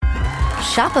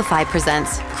Shopify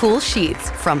presents cool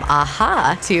sheets from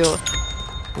aha to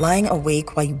lying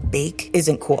awake while you bake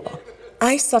isn't cool.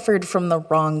 I suffered from the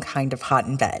wrong kind of hot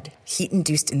in bed,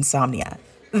 heat-induced insomnia.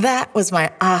 That was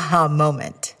my aha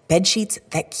moment. Bed sheets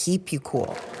that keep you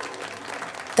cool.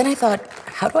 Then I thought,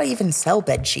 how do I even sell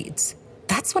bed sheets?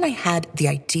 That's when I had the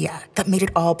idea that made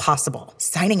it all possible,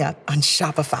 signing up on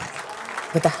Shopify.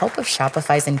 With the help of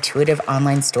Shopify's intuitive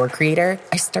online store creator,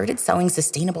 I started selling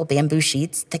sustainable bamboo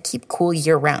sheets that keep cool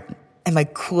year-round. And my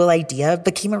cool idea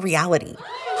became a reality.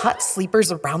 Hot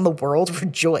sleepers around the world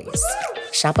rejoice.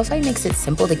 Shopify makes it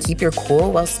simple to keep your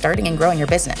cool while starting and growing your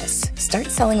business. Start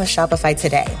selling with Shopify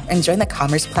today and join the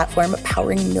commerce platform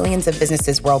powering millions of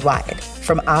businesses worldwide.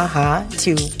 From aha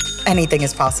to anything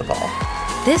is possible.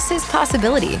 This is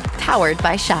Possibility, powered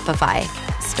by Shopify.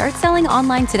 Start selling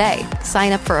online today.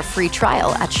 Sign up for a free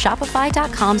trial at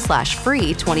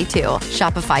shopify.com/free22.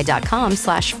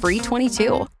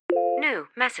 Shopify.com/free22. New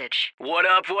message. What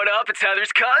up, what up? It's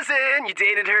Heather's cousin. You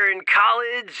dated her in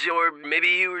college, or maybe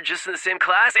you were just in the same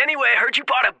class. Anyway, I heard you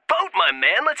bought a boat, my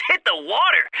man. Let's hit the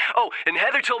water. Oh, and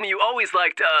Heather told me you always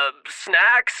liked,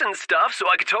 snacks and stuff, so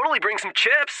I could totally bring some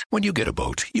chips. When you get a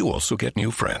boat, you also get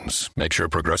new friends. Make sure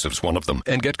Progressive's one of them,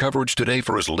 and get coverage today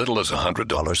for as little as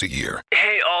 $100 a year.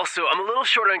 Hey, also, I'm a little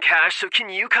short on cash, so can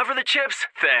you cover the chips?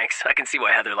 Thanks. I can see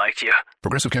why Heather liked you.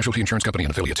 Progressive Casualty Insurance Company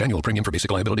and affiliates. Annual premium for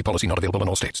basic liability policy not available in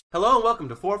all states. Hello and welcome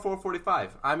to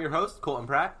 4445. I'm your host, Colton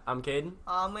Pratt. I'm Caden.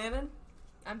 I'm Landon.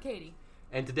 I'm Katie.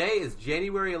 And today is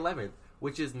January 11th,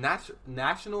 which is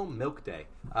National Milk Day,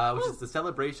 which is the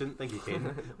celebration, thank you,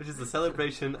 Caden, which is the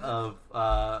celebration of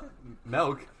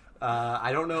milk.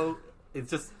 I don't know,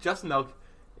 it's just milk.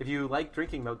 If you like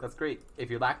drinking milk, that's great. If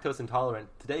you're lactose intolerant,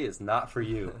 today is not for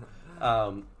you.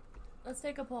 Let's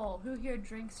take a poll. Who here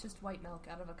drinks just white milk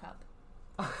out of a cup?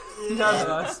 None of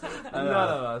us. None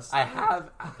of us. I have.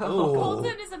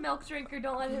 Colton is a milk drinker.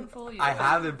 Don't let him fool you. I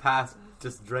have in past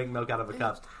just drank milk out of a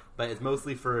cup, but it's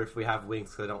mostly for if we have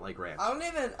wings because I don't like ranch. I don't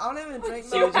even drink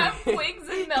You milk. have wings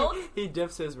in milk? He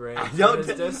dips his ranch. I don't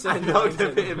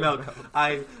dip it in milk.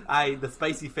 The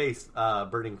spicy face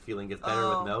burning feeling gets better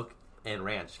with milk and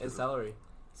ranch. And celery.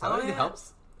 Celery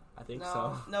helps? I think No,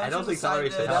 so. no, I it's don't just think a side celery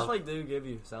dish. should They help. definitely do give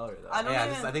you celery, though. I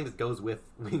think this goes with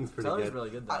wings pretty Celery's good.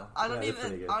 really good, though. I don't Yeah, it's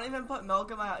pretty even. good. I don't even put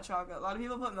milk in my hot chocolate. A lot of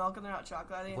people put milk in their hot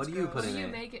chocolate. I think What it's do you gross. put in You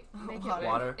it? make it Hot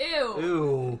water. Ew.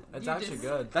 Ooh. It's You actually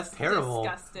good. That's terrible.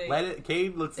 Disgusting.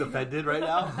 Cade looks offended right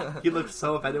now. He looks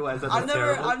so offended when I said I've that's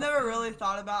terrible. never really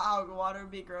thought about how water would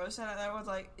be gross, and everyone's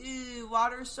like, "Ew,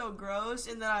 water's so gross."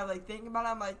 And then I think about it.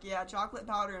 I'm like, "Yeah, chocolate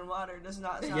powder and water does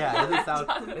not sound." Yeah, it doesn't sound.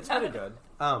 It's pretty good.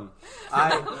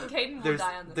 Caden will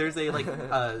die on this. There's a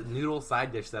noodle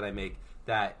side dish that I make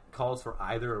that calls for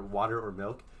either water or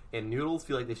milk. And noodles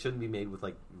feel like they shouldn't be made with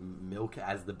like milk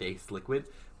as the base liquid.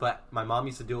 But my mom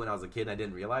used to do it when I was a kid and I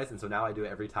didn't realize. And so now I do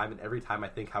it every time. And every time I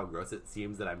think how gross it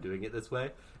seems that I'm doing it this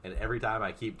way. And every time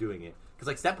I keep doing it. Because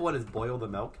like step one is boil the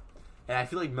milk. And I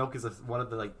feel like milk is one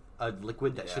of the a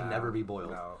liquid that should never be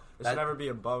boiled. No. It should never be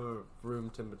above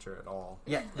room temperature at all.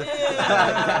 Yeah.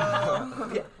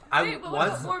 Wait, but what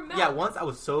about warm milk? Yeah, once I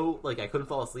was so, I couldn't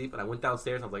fall asleep, and I went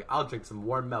downstairs, and I was like, I'll drink some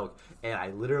warm milk, and I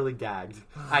literally gagged.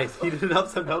 I heated up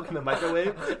some milk in the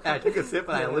microwave, and I took a sip,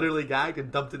 and I literally gagged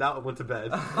and dumped it out and went to bed.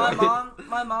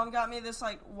 My mom got me this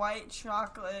white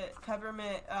chocolate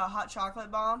peppermint hot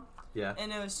chocolate bomb. Yeah.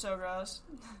 And it was so gross.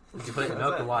 Did you put it in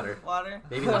milk or water? Water.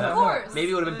 Maybe Of course.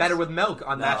 Maybe it would have been better with milk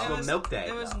on National Milk Day.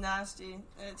 It was nasty.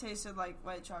 And it tasted like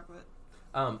white chocolate.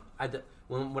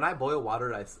 When I boil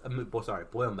water,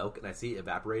 boil milk, and I see it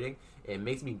evaporating, it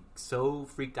makes me so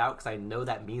freaked out because I know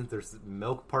that means there's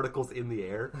milk particles in the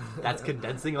air that's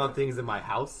condensing on things in my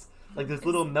house. Like there's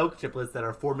little milk chiplets that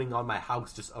are forming on my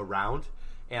house just around,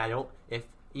 and I don't.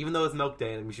 Even though it's Milk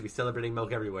Day and we should be celebrating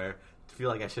milk everywhere, I feel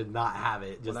like I should not have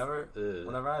it. Whenever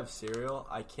I have cereal,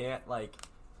 I can't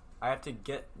I have to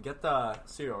get the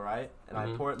cereal, right? And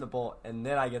I pour it in the bowl, and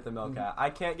then I get the milk out.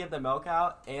 I can't get the milk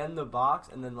out and the box,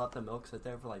 and then let the milk sit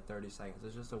there for 30 seconds.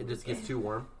 It's just It just gets too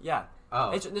warm? Yeah.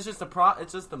 Oh. It's just the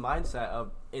mindset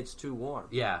of it's too warm.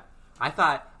 Yeah. I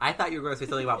thought you were going to say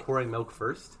something about pouring milk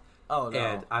first. Oh, no.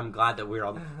 And I'm glad that we're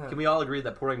all... Can we all agree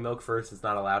that pouring milk first is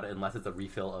not allowed unless it's a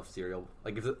refill of cereal?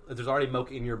 If there's already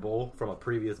milk in your bowl from a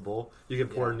previous bowl, you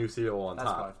can pour new cereal on top.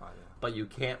 That's probably fine, yeah. But you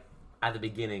can't... At the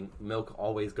beginning, milk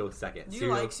always goes second. Do you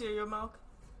like cereal milk?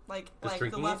 Like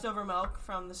the leftover milk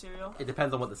from the cereal? It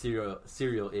depends on what the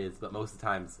cereal is, but most of the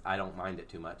times I don't mind it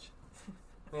too much.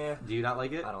 Yeah. Do you not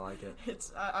like it? I don't like it.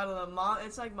 It's I don't know. Mom,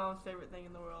 it's like mom's favorite thing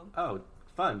in the world. Oh,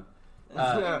 fun.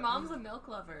 Your mom's a milk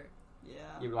lover. Yeah.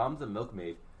 Your mom's a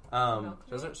milkmaid.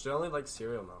 She only likes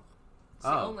cereal milk. She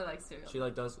only likes cereal. She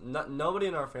like does. Nobody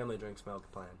in our family drinks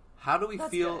milk plain. How do we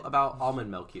feel good. about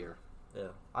almond milk here? Yeah,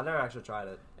 I never actually tried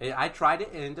it. I tried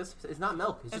it, and it's not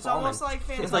milk. It's just almost almond.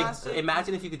 like It's fantastic. like,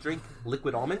 imagine if you could drink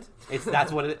liquid almond.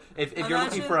 That's what it is. If you're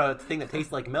looking for a thing that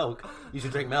tastes like milk, you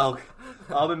should drink milk.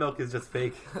 Almond milk is just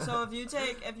fake. So if you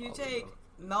take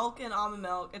milk and almond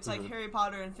milk, it's like Harry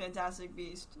Potter and Fantastic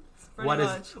Beast. What is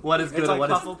good? It's like what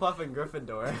Hufflepuff and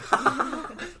Gryffindor.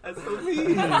 That's so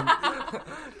mean.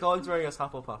 Colin's wearing his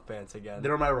Hufflepuff pants again.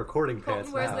 They're my recording pants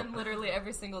Colton wears now. them literally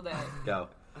every single day. Go.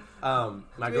 My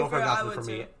be girlfriend fair, got I them would for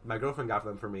me. too. My girlfriend got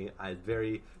them for me.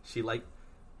 She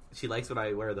likes when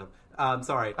I wear them.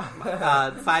 Sorry.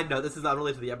 Side note: this is not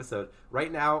related to the episode.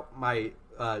 Right now, my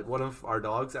one of our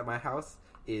dogs at my house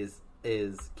is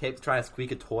keeps trying to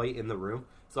squeak a toy in the room.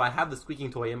 So I have the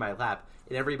squeaking toy in my lap,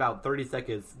 and every about 30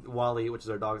 seconds, Wally, which is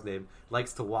our dog's name,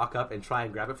 likes to walk up and try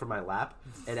and grab it from my lap.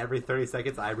 And every 30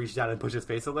 seconds, I reach down and push his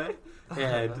face away,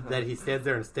 and then he stands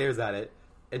there and stares at it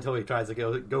until he tries to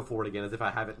go for it again, as if I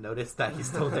haven't noticed that he's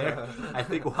still there. I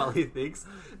think Wally thinks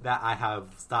that I have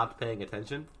stopped paying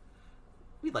attention.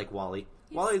 We like Wally.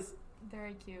 Wally's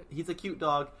very cute. He's a cute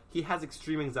dog. He has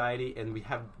extreme anxiety, and we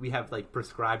have like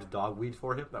prescribed dog weed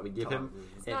for him that we give him.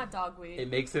 It's not dog weed. It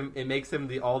makes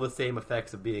him all the same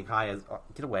effects of being high as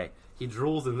get away. He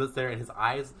drools and sits there, and his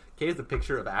eyes. Kay has a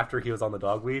picture of after he was on the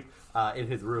dog weed in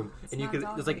his room, It's and you not can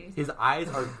dog it's like weed. his eyes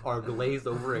are glazed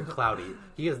over and cloudy.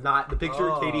 He is not. The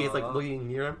picture Katie is like looking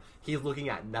near him. He's looking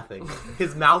at nothing.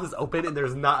 His mouth is open, and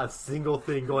there's not a single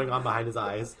thing going on behind his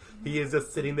eyes. He is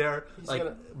just sitting there,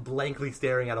 blankly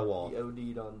staring at a wall. He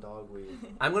OD'd on dog weed.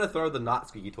 I'm gonna throw the not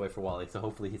squeaky toy for Wally, so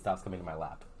hopefully he stops coming to my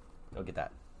lap. Go get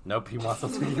that. Nope, he wants the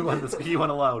squeaky one. The squeaky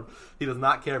one alone. He does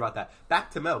not care about that.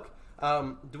 Back to milk.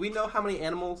 Do we know how many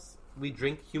animals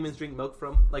humans drink milk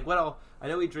from? Like what else? I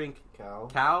know we drink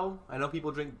cow. I know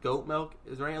people drink goat milk.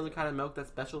 Is there any other kind of milk that's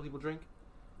special people drink?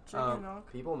 Chicken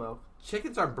milk. People milk.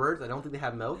 Chickens are birds. I don't think they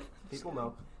have milk. People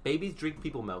milk. Babies drink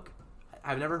people milk.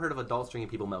 I've never heard of adults drinking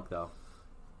people milk though.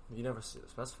 You never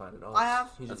specified it all. I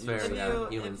have. That's fair.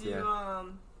 Humans. If you I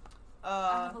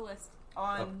have a list.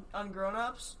 on Grown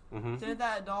Ups, didn't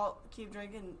that adult keep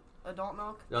drinking adult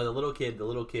milk? No, the little kid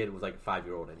was like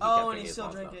 5-year-old, and he kept And drinking he his still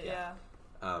mom's drink milk. it.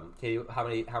 Yeah. Katie, how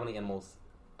many animals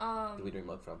do we drink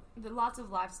milk from? Lots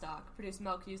of livestock produce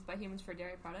milk used by humans for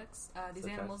dairy products. These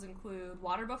animals include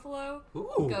water buffalo,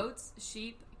 goats,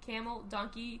 sheep, camel,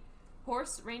 donkey,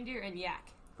 horse, reindeer, and yak.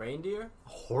 Reindeer?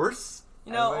 Horse?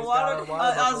 You know, a water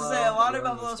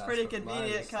buffalo is pretty fast, but mine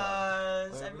convenient is slow.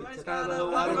 because everybody's got a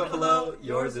water buffalo.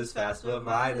 Yours is fast, but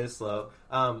mine is slow.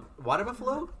 Water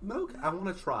buffalo milk? I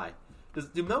want to try. Does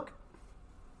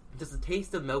the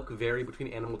taste of milk vary between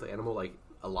animal to animal like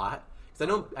a lot?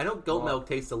 Because I know goat milk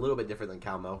tastes a little bit different than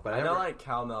cow milk, but I know like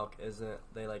cow milk isn't.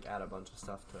 They like add a bunch of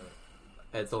stuff to it.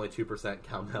 It's only 2%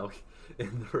 cow milk,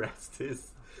 and the rest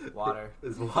is water.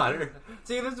 Is water.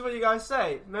 See, this is what you guys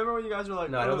say. Remember when you guys were like,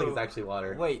 no, I don't think it's actually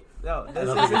water. Wait, no, this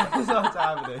is what's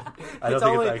happening. I don't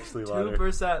think it's actually water.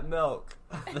 2% milk.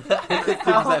 It's 2%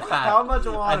 fat. How much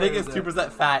water? I think it's is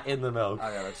 2% fat in the milk. Oh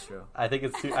yeah, that's true. I think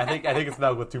it's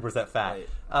milk with 2% fat.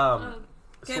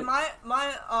 Okay,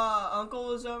 my uncle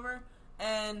was over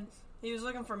and he was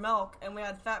looking for milk, and we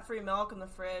had fat-free milk in the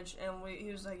fridge, and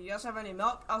he was like, "You guys have any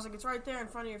milk?" I was like, "It's right there in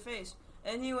front of your face."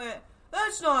 And he went,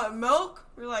 "That's not milk."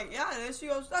 We were like, "Yeah, it is." He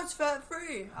goes, "That's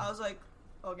fat-free." I was like,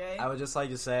 "Okay." I would just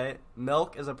like to say,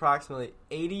 milk is approximately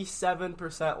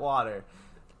 87% water.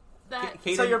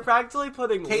 So you're practically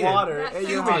putting water in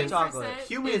your hot chocolate.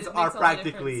 Humans are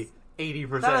practically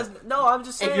 80%. No, I'm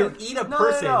just saying. If you eat a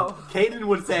person, Caden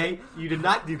would say you did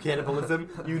not do cannibalism.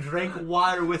 You drank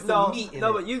water with some meat in it.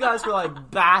 No, but you guys were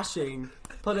like bashing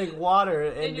putting water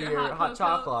into your hot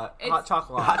chocolate. Hot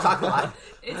chocolate.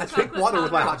 I drink water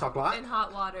with my hot chocolate. And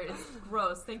hot water. It's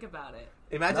gross. Think about it.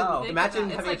 Imagine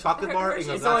having a chocolate bar.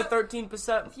 It's only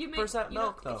 13%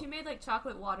 milk, though. If you made like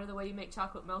chocolate water the way you make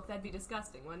chocolate milk, that'd be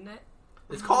disgusting, wouldn't it?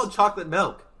 It's called chocolate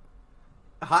milk.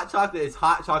 Hot chocolate is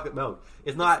hot chocolate milk.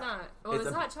 It's not. Well,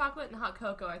 there's hot chocolate and hot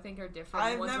cocoa. I think are different.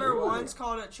 I've never once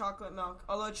called it chocolate milk.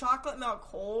 Although chocolate milk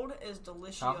cold is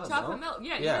delicious. Chocolate milk?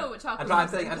 Yeah, you know what chocolate milk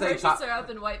is. I'm saying Hershey syrup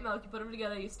and white milk. You put them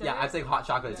together, you stir it. Yeah, I'm saying hot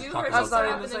chocolate is chocolate Hershey milk.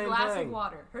 syrup in a glass of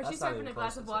water. Hershey syrup in a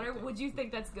glass of water. Would you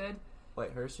think that's good?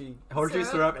 Wait, Hershey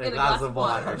syrup in a glass of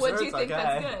water. Would you think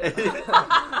that's good?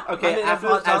 Okay,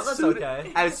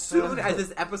 as soon as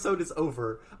this episode is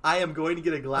over, I am going to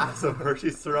get a glass of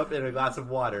Hershey syrup in a glass of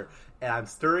water, and I'm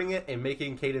stirring it and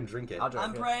making Caden drink it.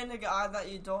 I'm praying to God that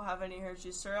you don't have any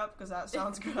Hershey syrup, because that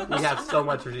sounds good. We have so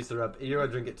much Hershey syrup. You're going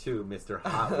to drink it too, Mr.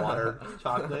 Hot Water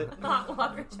Chocolate. Hot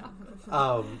water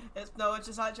chocolate. It's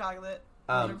just hot chocolate.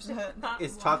 100%.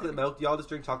 Is chocolate milk? Do y'all just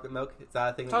drink chocolate milk? Is that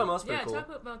a thing? Chocolate milk's pretty Yeah, cool.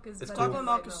 chocolate milk is. It's better cool. than Chocolate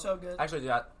milk white is so good. Actually,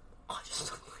 dude,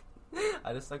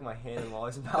 I just stuck my hand in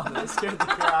Wally's mouth and it scared the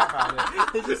crap out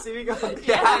of it. Did you see me go?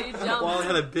 Yeah, you jumped. Wallace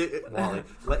had a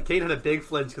big Kate had a big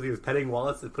flinch because he was petting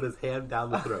Wallace and put his hand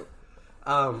down the throat.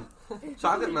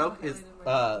 Chocolate milk is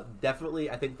definitely,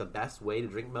 I think, the best way to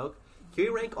drink milk. Can we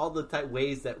rank all the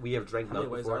ways that we have drank How milk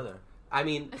many ways before? are there? I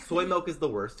mean, soy milk is the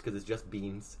worst because it's just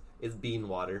beans. It's bean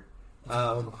water.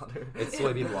 It's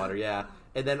soybean water, yeah.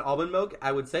 And then almond milk,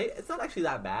 I would say it's not actually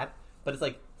that bad, but it's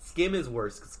like skim is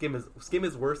worse. Skim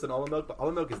is worse than almond milk, but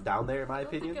almond milk is down there in my I don't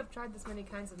opinion. think I've tried this many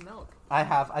kinds of milk. I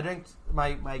have. I drank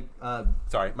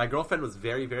my girlfriend was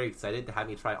very, very excited to have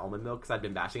me try almond milk because I'd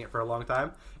been bashing it for a long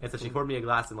time, and so she poured me a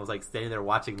glass and was like standing there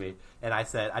watching me, and I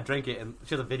said I drank it, and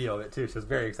she has a video of it too. She was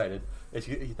very excited, and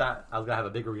she thought I was gonna have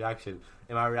a bigger reaction,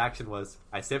 and my reaction was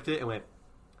I sipped it and went,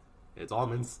 "It's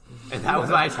almonds," and that was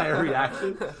my entire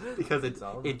reaction because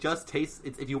it just tastes.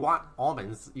 If you want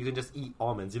almonds, you can just eat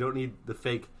almonds. You don't need the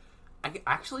fake.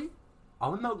 Actually,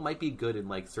 almond milk might be good in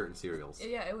like certain cereals.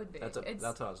 Yeah, it would be. That's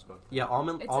what I was going. Yeah,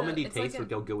 almondy it's taste like would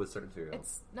go good with certain cereals.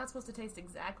 It's not supposed to taste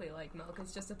exactly like milk.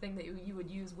 It's just a thing that you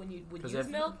would use when you would 'Cause use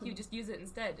if- milk. You just use it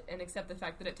instead and accept the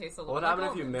fact that it tastes a little What like would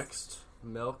happen if you almonds. mixed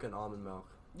milk and almond milk?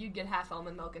 You'd get half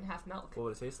almond milk and half milk. What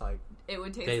would it taste like? It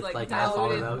would taste Tastes like like half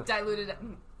almond milk? diluted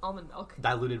almond milk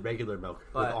Diluted regular milk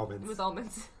But- with almonds. with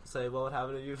almonds. Say, what would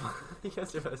happen if you?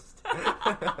 Yes, you're best.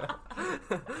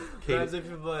 Katie- As if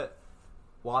you put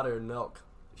water and milk.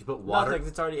 If you put water, Nothing.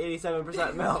 It's already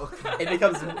 87% milk.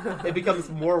 it becomes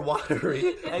more watery.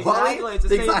 Exactly, Wally it's the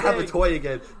thinks same I have a thing. toy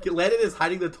again. Landon is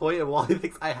hiding the toy, and Wally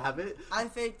thinks I have it. I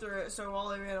faked through it, so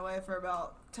Wally ran away for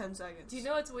about 10 seconds. Do you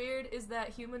know what's weird is that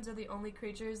humans are the only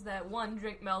creatures that, one,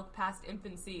 drink milk past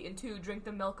infancy, and two, drink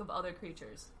the milk of other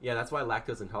creatures. Yeah, that's why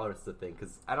lactose intolerance is a thing.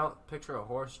 Because I don't picture a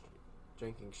horse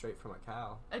drinking straight from a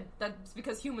cow. That's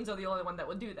because humans are the only one that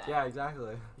would do that. Yeah,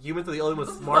 exactly. humans are the only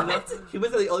ones smart enough.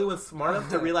 Humans are the only ones smart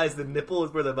enough to realize the nipple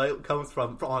is where the milk comes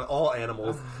from on all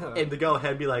animals, and to go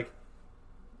ahead and be like,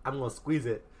 "I'm gonna squeeze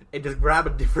it," and just grab a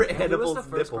different Who animal's was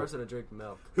the first nipple. person to drink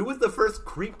milk? Who was the first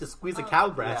creep to squeeze a cow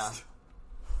breast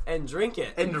And drink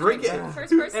it. and drink it? First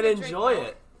person And to drink enjoy milk.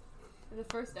 it. The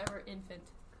first ever infant.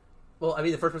 Well, I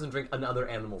mean, the first person to drink another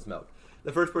animal's milk.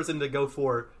 The first person to go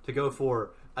for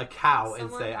a cow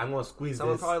and say, "I'm going to squeeze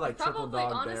Someone this." probably like triple Probably,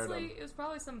 dog honestly, dared it was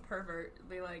probably some pervert.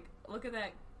 Be like, look at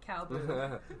that cow boob.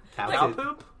 him. Cow Cow said,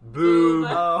 poop? Boob.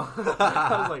 Oh.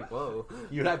 I was like, whoa.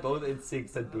 You had both in sync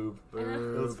said boob.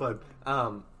 It was fun.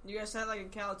 You guys sound like a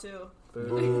cow, too.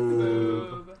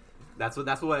 Boob. That's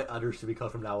what udders should be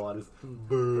called from now on. Is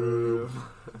boob.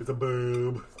 It's a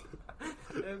boob.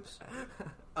 Oops.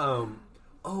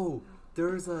 Oh, there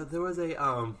was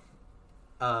a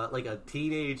like a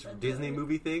teenage Disney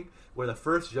movie thing where the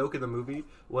first joke in the movie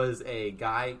was a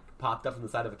guy popped up from the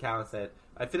side of a cow and said,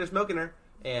 "I finished milking her,"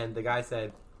 and the guy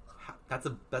said,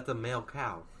 "That's a male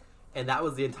cow," and that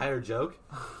was the entire joke.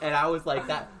 And I was like,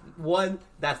 "That one,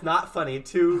 that's not funny.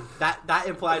 Two, that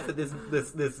implies that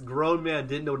this grown man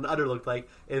didn't know what an udder looked like,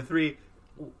 and three,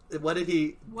 what did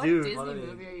he What do?" Disney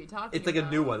movie are you talking It's like about?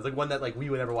 a new one. It's like one that like we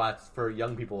would never watch for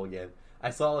young people again. I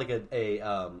saw like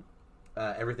a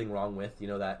Everything Wrong With, you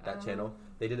know, that channel.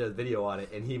 They did a video on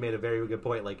it, and he made a very good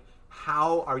point. Like,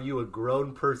 how are you a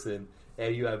grown person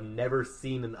and you have never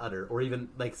seen an udder, or even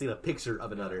like seen a picture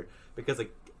of an udder? Because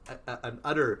like an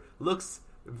udder looks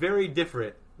very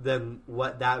different than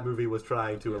what that movie was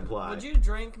trying to imply. Would you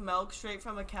drink milk straight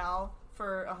from a cow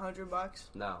for $100?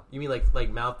 No. You mean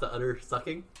like mouth to udder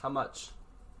sucking? How much?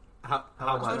 How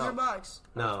How much? much? $100.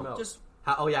 No. milk? Just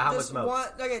How just much milk? one.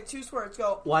 Okay, 2 squirts.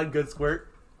 Go. One good squirt.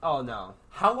 Oh, no.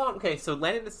 How long? Okay, so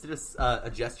Landon just did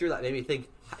a gesture that made me think.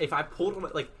 If I pulled on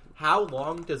like, how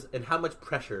long does and how much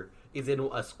pressure is in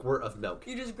a squirt of milk?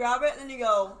 You just grab it and then you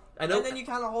go. I know- And then you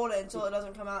kind of hold it until it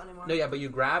doesn't come out anymore. No, yeah, but you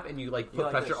grab and you like put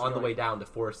like pressure this, on the you're way like- down to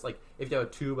force. Like if you have a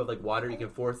tube of like water, you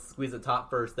can squeeze the top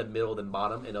first, then middle, then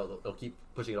bottom, and it'll keep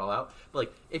pushing it all out. But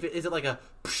like, is it like a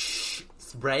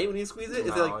spray when you squeeze it?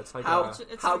 Is No, it like it's like how a-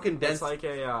 it's how like- condensed? It's like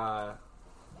a,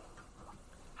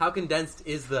 How condensed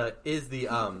is the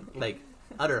like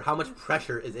udder? How much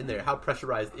pressure is in there? How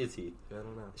pressurized is he? I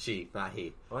don't know. She, not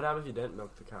he. What happens if you didn't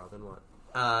milk the cow? Then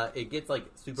what? It gets like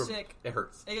super. Sick. It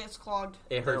hurts. It gets clogged.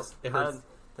 It hurts. No, It hurts.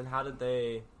 Then how did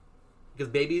they...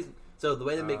 Because babies, so the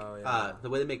way they make Oh, yeah. the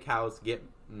way they make cows get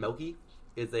milky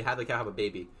is they have the cow have a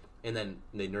baby, and then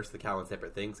they nurse the cow on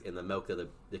separate things, and the milk that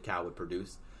the cow would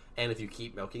produce. And if you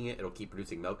keep milking it, it'll keep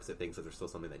producing milk because it thinks that there's still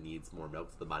something that needs more milk,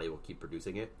 so the body will keep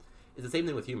producing it. It's the same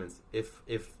thing with humans. If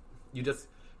you just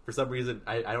for some reason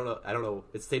I don't know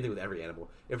it's the same thing with every animal.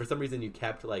 If for some reason you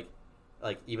kept like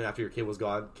like even after your kid was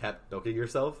gone, kept milking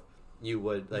yourself, you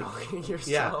would like yourself.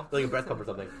 Yeah, like a breast pump or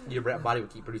something. Your body would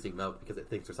keep producing milk because it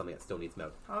thinks there's something that still needs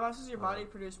milk. How else does your body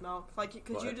produce milk? Like,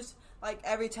 could you just like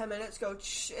every 10 minutes go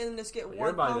and just get one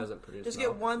your body pump? Doesn't produce just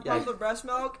milk. get one pump of breast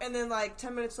milk, and then like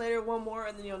 10 minutes later, one more,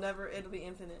 and then it'll be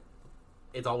infinite.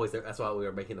 It's always there. That's why we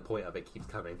were making the point of it keeps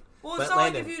coming. Well, it's not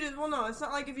like if you just it's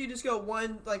not like if you just go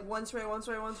one spray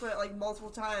like multiple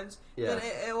times. Yeah. Then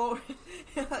it won't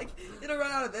like it'll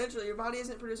run out eventually. Your body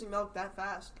isn't producing milk that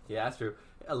fast. Yeah, that's true.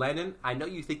 Landon, I know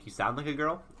you think you sound like a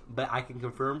girl, but I can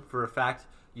confirm for a fact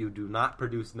you do not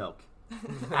produce milk.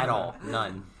 At all.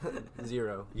 None.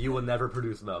 0. You will never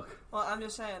produce milk. Well, I'm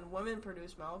just saying, women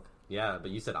produce milk. Yeah,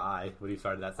 but you said when you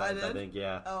started that sentence, I think,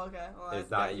 yeah. Oh, okay. Well,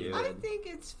 it's not you. I think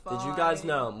it's fine. Did you guys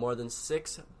know more than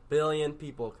 6 billion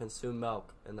people consume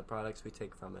milk and the products we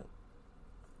take from it?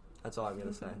 That's all I'm going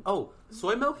to say. Oh,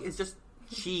 soy milk is just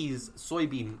cheese,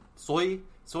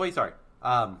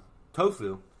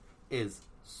 tofu is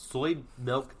soy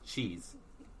milk cheese.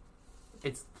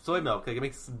 It's soy milk. Like, it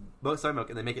makes soy milk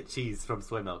and they make it cheese from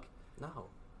soy milk. No.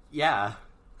 Yeah.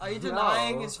 Are you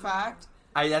denying his fact?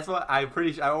 That's what I'm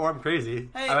pretty sure, or I'm crazy.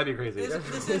 Hey, I might be crazy.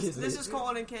 This is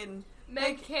Colin and Caden.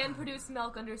 Milk can produce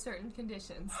milk under certain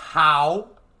conditions. How?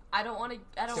 I don't want to.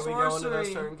 Can we go into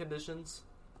those certain conditions?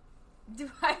 Do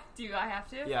I have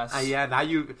to? Yes. Yeah. Now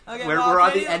you. Okay, we're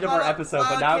on the end of our episode,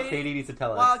 but now Katie needs to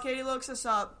tell us. While Katie looks this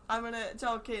up, I'm gonna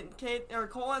tell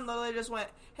Colin literally just went,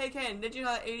 "Hey, Caden, did you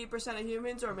know that 80% of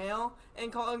humans are male?"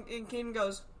 And Caden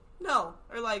goes, "No,"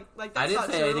 or like that's I didn't not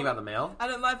say true. anything about the male.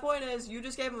 My point is, you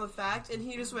just gave him a fact, and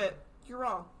he just went, "You're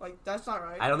wrong. Like that's not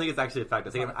right." I don't think it's actually a fact. I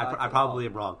think I probably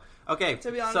am wrong. Okay.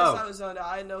 To be honest, so, I was zoned out.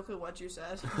 I had no clue what you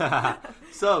said.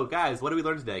 So, guys, what did we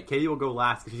learn today? Katie will go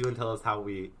last because she's going to tell us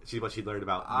what she learned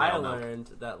about I milk. learned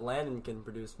that Landon can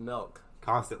produce milk.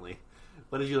 Constantly.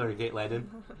 What did you learn, Kate Landon?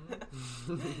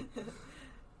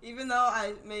 Even though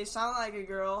I may sound like a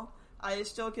girl, I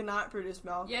still cannot produce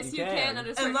milk. Yes, you can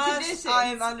under certain unless conditions.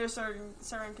 I'm under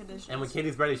certain conditions. And when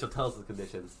Katie's ready, she'll tell us the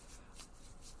conditions.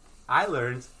 I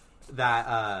learned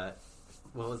that,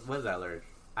 what did I learn?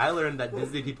 I learned that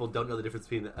Disney people don't know the difference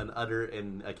between an udder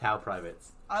and a cow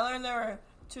privates. I learned there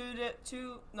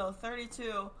were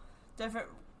 32 different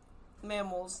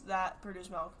mammals that produce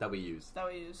milk. That we use.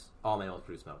 All mammals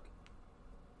produce milk.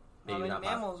 Maybe how many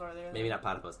mammals are there? Maybe not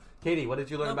platypus. Katie, what did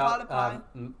you learn about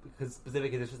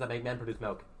specific conditions that make men produce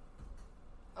milk?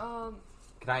 Can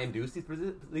I induce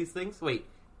these things? Wait,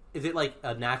 is it like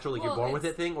a natural, like you're born with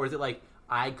it thing, or is it like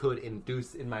I could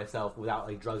induce in myself without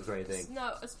like drugs or anything?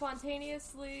 No,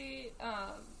 spontaneously.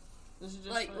 This is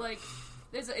just like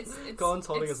it's Colin's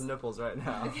holding his nipples right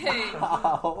now. Okay,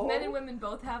 men and women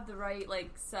both have the right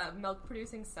milk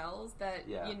producing cells that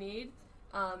you need.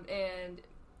 And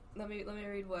let me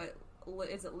read what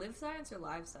is it? Live Science or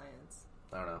Live Science?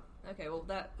 I don't know. Okay, well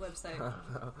that website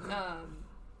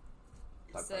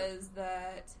says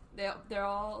that they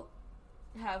all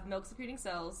have milk secreting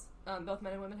cells. Both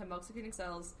men and women have milk secreting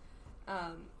cells,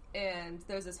 and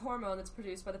there's this hormone that's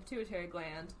produced by the pituitary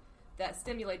gland that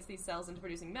stimulates these cells into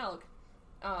producing milk.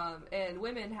 And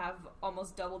women have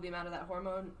almost double the amount of that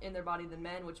hormone in their body than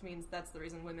men, which means that's the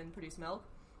reason women produce milk,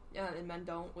 and men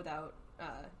don't without.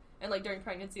 And like during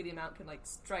pregnancy, the amount can like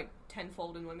strike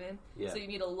tenfold in women. Yeah. So you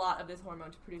need a lot of this hormone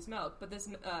to produce milk. But this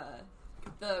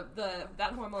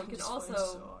that hormone can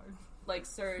also like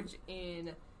surge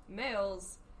in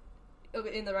males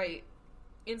in the right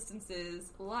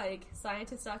instances. Like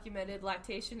scientists documented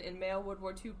lactation in male World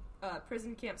War II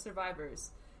prison camp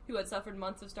survivors who had suffered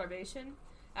months of starvation.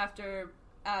 After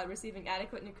receiving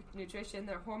adequate nutrition,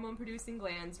 their hormone-producing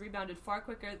glands rebounded far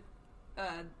quicker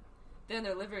than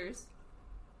their livers,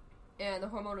 and the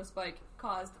hormonal spike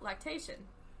caused lactation.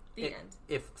 The end.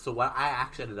 What I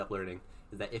actually ended up learning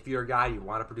is that if you're a guy, you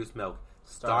want to produce milk,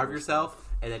 starve yourself,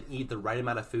 and then eat the right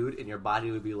amount of food, and your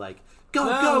body would be like,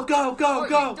 go.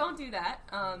 Don't do that.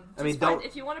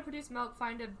 If you want to produce milk,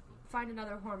 find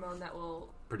another hormone that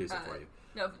will produce it for you.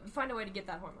 No, find a way to get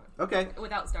that hormone. Okay.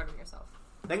 Without starving yourself.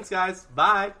 Thanks, guys.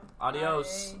 Bye.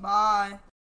 Adios. Bye.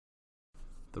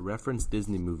 The referenced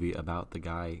Disney movie about the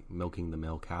guy milking the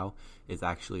male cow is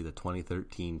actually the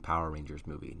 2013 Power Rangers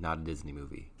movie, not a Disney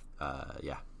movie.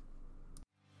 Yeah.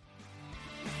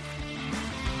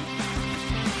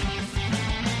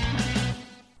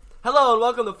 Hello and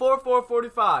welcome to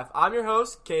 4445. I'm your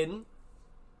host, Caden.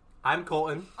 I'm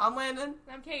Colton. I'm Landon.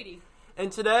 I'm Katie.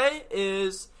 And today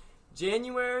is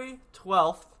January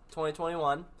 12th,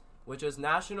 2021, which is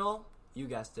National, you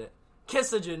guessed it,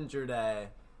 Kiss a Ginger Day.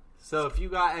 So if you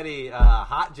got any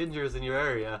hot gingers in your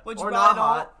area, Would you Or buy not it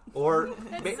all? hot. or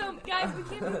That's so, guys, we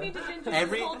can't be mean to gingers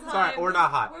Every- the whole time. sorry, or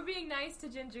not hot. We're being nice to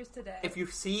gingers today. if you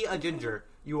see a ginger,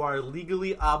 you are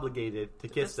legally obligated to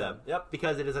kiss them. Yep.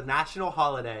 Because it is a national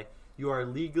holiday, you are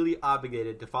legally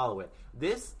obligated to follow it.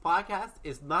 This podcast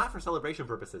is not for celebration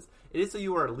purposes. It is so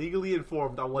you are legally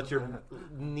informed on what you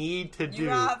need to do You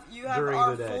have during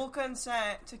our the day. full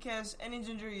consent to kiss any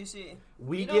ginger you see.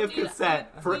 We don't give need consent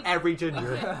it. for We- every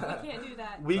ginger. we can't do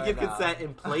that. We Right give now. consent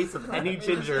in place of any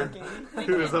ginger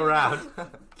who is around.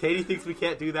 Katie thinks we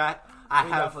can't do that. I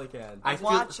We have. definitely can. I feel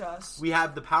Watch us. We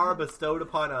have the power bestowed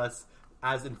upon us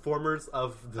as informers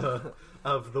of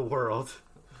the world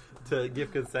to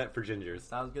give consent for gingers.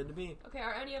 Sounds good to me. Okay,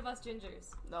 are any of us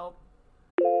gingers? Nope.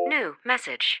 New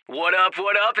message. What up,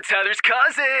 what up? It's Heather's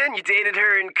cousin. You dated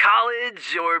her in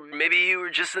college, or maybe you were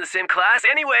just in the same class.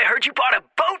 Anyway, I heard you bought a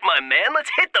boat, my man. Let's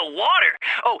hit the water.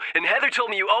 Oh, and Heather told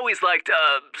me you always liked,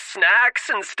 snacks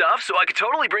and stuff, so I could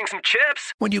totally bring some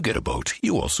chips. When you get a boat,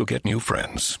 you also get new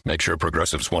friends. Make sure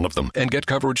Progressive's one of them, and get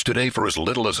coverage today for as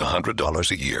little as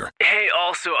 $100 a year. Hey,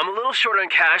 also, I'm a little short on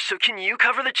cash, so can you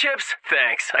cover the chips?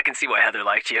 Thanks. I can see why Heather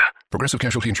liked you. Progressive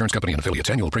Casualty Insurance Company and affiliates.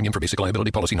 Annual premium for basic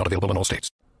liability policy not available in all states.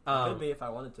 Could be if I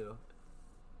wanted to.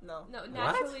 No. No,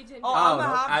 naturally ginger. Oh, I'm a no,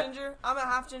 half ginger. I'm a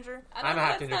half ginger. I don't I'm a know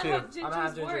half if ginger, that's too. how I'm a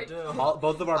half gingers ginger work. too.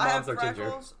 Both of our I moms have are ginger.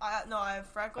 freckles. I have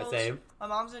freckles. Same. My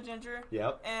mom's a ginger.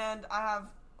 Yep. And I have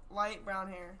light brown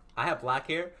hair. I have black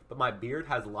hair, but my beard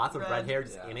has lots of red Red. hair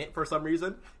just Yeah. in it for some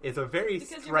reason. It's a very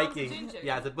Because your mom's a striking. ginger.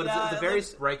 Yeah, it's a Yeah, it very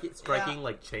looks- striking yeah.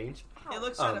 like change. It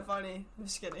looks kind of funny. I'm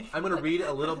just kidding. I'm going to read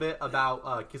a little bit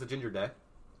about Kiss a Ginger Day.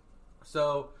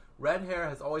 So, red hair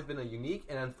has always been a unique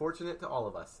and unfortunate to all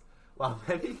of us. While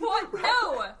many... What?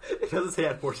 No! It doesn't say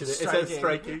unfortunate. It Striking. says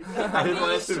striking. I didn't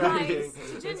want it to Nice.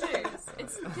 be... Gingers.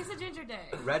 It's Kiss a Ginger Day.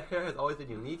 Red hair has always been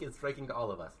unique and striking to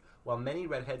all of us. While many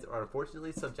redheads are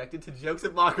unfortunately subjected to jokes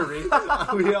and mockery,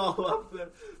 we all love their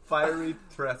fiery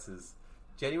tresses.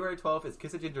 January 12th is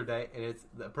Kiss a Ginger Day, and it's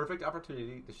the perfect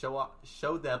opportunity to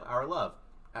show them our love.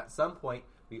 At some point,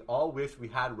 we all wish we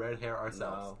had red hair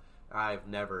ourselves. No. I've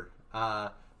never.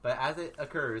 But as it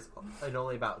occurs in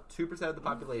only about 2% of the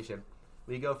population,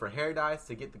 we go for hair dyes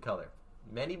to get the color.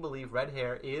 Many believe red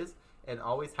hair is and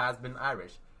always has been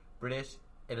Irish, British,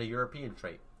 and a European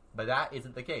trait. But that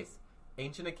isn't the case.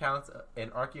 Ancient accounts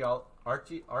and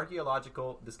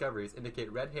archaeological discoveries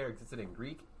indicate red hair existed in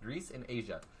Greece, and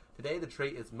Asia. Today, the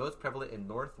trait is most prevalent in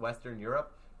northwestern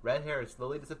Europe. Red hair is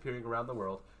slowly disappearing around the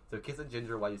world, so kiss a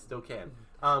ginger while you still can.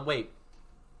 Wait.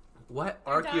 What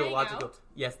They're dying archaeological... out?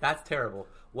 Yes, that's terrible.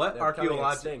 What They're becoming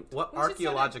archaeological... extinct. What We should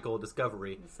archaeological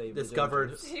discovery Save the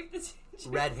discovered gingers. Save the ginger.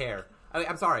 red hair? I mean,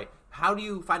 I'm sorry. How do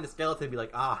you find a skeleton and be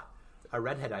like, a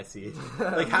redhead I see?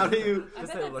 Like, how do you... I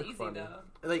Just bet they that's look easy, funny. though.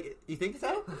 Like, you think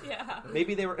so? Yeah.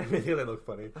 Maybe they were... Maybe they look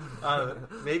funny.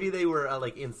 Maybe they were,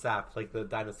 like, in sap, like the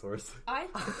dinosaurs.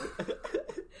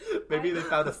 Maybe they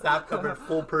found a sap-covered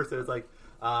full person. It's like,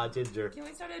 ginger. Can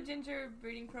we start a ginger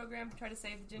breeding program to try to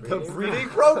save the A gingers? breeding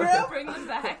program? Bring them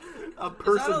back. A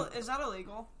person... Is that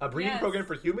illegal? A breeding Yes. program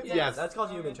for humans? Yes. Yes. That's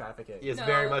called human trafficking. Yes, No,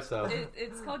 very much so.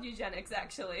 It's called eugenics,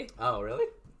 actually. Oh, really?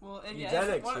 Well,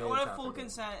 Eugenics, what human if full trafficking.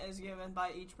 consent is given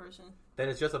by each person? Then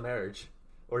it's just a marriage.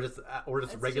 Or just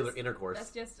That's regular just- intercourse.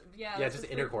 That's just Yeah, that's just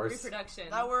intercourse. reproduction.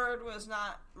 That word was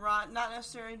not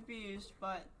necessary to be used,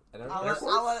 but And I'll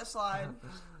intercourse? let it slide.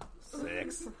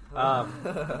 6.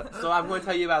 So I'm going to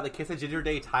tell you about the Kiss a Ginger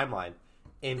Day timeline.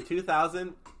 In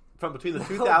 2000, from between the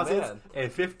 2000s man.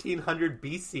 and 1500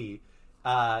 BC,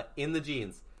 in the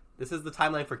genes. This is the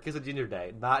timeline for Kiss a Ginger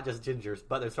Day, not just gingers,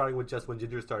 but they're starting with just when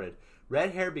gingers started.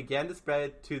 Red hair began to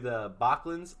spread to the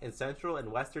Balkans in Central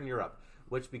and Western Europe,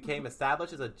 which became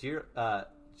established as a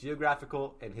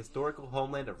geographical and historical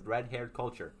homeland of red-haired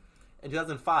culture. In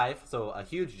 2005, so a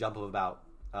huge jump of about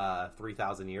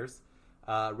 3,000 years,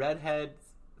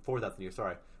 4,000 years,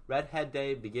 sorry. Redhead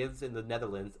Day begins in the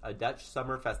Netherlands, a Dutch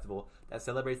summer festival that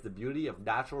celebrates the beauty of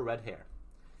natural red hair.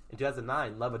 In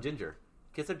 2009, Love a Ginger.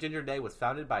 Kiss a Ginger Day was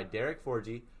founded by Derek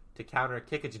Forgy to counter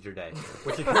Kick a Ginger Day,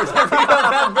 which occurs every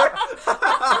November.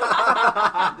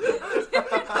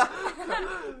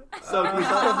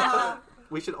 So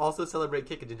we should also celebrate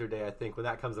Kick a Ginger Day, I think, when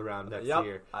that comes around next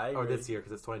year. I Or agree. this year,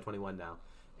 because it's 2021 now.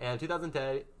 And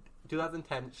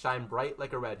 2010, Shine Bright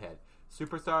Like a Redhead.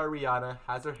 Superstar Rihanna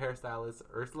has her hairstylist,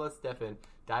 Ursula Stefan,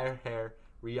 dye her hair.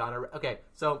 Rihanna... Okay,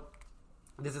 so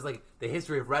this is like the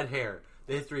history of red hair,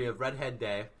 the history of Redhead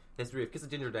Day, the history of Kiss a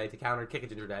Ginger Day to counter Kick a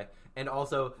Ginger Day, and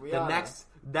also the Rihanna.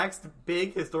 next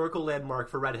big historical landmark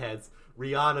for redheads.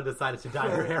 Rihanna decided to dye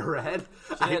her hair red.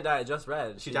 She didn't dye it just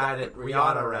red. She dyed it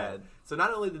Rihanna red. So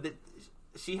not only did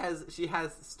she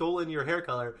has stolen your hair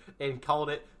color and called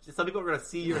it. Some people are gonna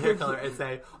see your hair color and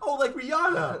say, "Oh, like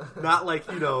Rihanna," not like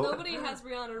Nobody has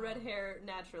Rihanna red hair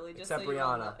naturally. Just Except so you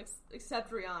Rihanna. know.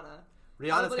 Except Rihanna.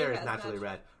 Rihanna's Nobody hair is has naturally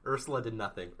red. Ursula did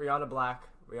nothing. Rihanna black,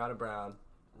 Rihanna brown,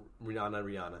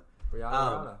 Rihanna.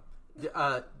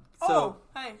 Rihanna. So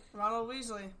hey, Ronald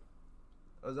Weasley.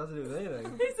 What does that have to do with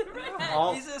anything? He's a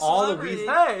redhead. He's a all the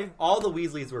celebrity. all the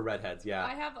Weasleys were redheads. Yeah.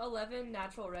 I have 11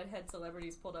 natural redhead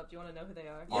celebrities pulled up. Do you want to know who they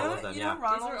are? All of them, yeah. These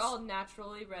Ronald's, are all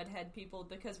naturally redhead people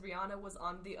because Rihanna was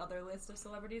on the other list of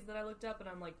celebrities that I looked up, and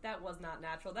I'm like, that was not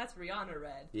natural. That's Rihanna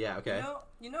red. Yeah. Okay.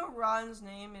 You know Ron's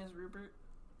name is Rupert?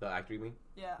 The actor, you mean?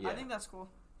 Yeah, Yeah. I think that's cool.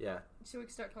 Yeah. Should we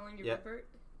start calling you Yeah. Rupert?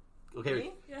 Okay.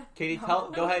 Me? Yeah. Katie,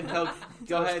 go ahead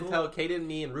and tell Katie and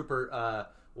me and Rupert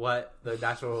what the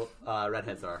natural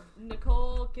redheads are.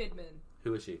 Nicole Kidman,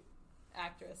 Who is she?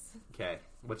 actress. Okay.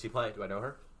 What'd she play? Do I know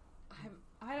her?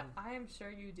 I am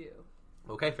sure you do.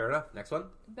 Okay, fair enough. Next one.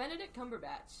 Benedict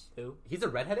Cumberbatch. Who? He's a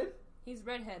redheaded? He's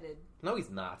redheaded. No, he's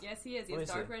not. Yes, he is. He Let has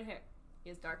me dark see. red hair. He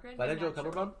has dark red hair. Benedict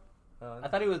naturally. Cumberbatch? I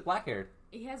thought he was black haired.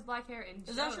 He has black hair in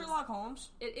Is that shows. Sherlock Holmes?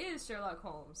 It is Sherlock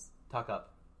Holmes. Talk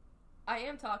up. I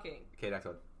am talking. Okay, next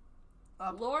one.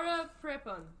 Laura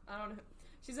Prepon. I don't know.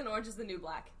 She's in Orange is the New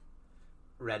Black.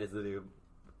 Red is the new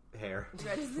hair.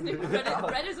 Red is the new.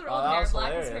 Red is her old that hair. was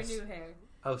Black hilarious. is her new hair.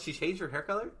 Oh, she changed her hair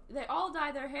color? They all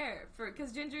dye their hair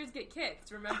because gingers get kicked.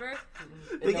 Remember?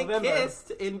 They get November.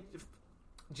 kissed in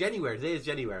January. Today is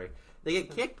January. They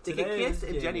get kicked. They get Today kissed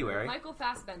is in January. Michael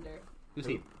Fassbender. Who's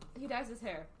he? He dyes his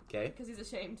hair Okay. because he's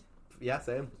ashamed. Yeah,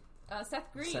 same.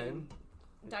 Seth Green Same.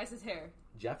 dyes his hair.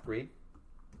 Jeff Green.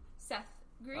 Seth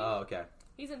Green. Oh, okay.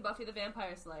 He's in Buffy the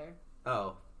Vampire Slayer.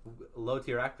 Oh, low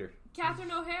tier actor.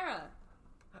 Catherine O'Hara.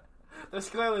 There's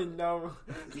clearly no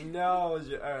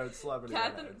celebrity.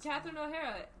 Catherine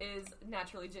O'Hara is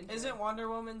naturally ginger. Isn't Wonder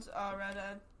Woman's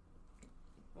redhead?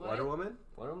 What? Wonder Woman?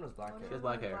 Wonder Woman's black Wonder hair. She has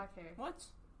black Woman hair. has What?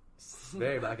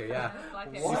 Very black hair, yeah.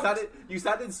 Black hair. What? You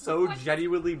sounded so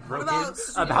genuinely broken about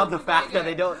about the fact that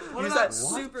they don't. What You about said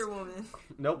Superwoman?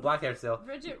 nope, black hair still.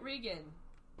 Bridget Regan.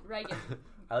 I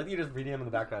like that you're just reading him in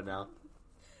the background now.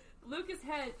 Lucas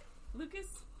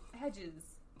Hedges.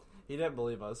 He didn't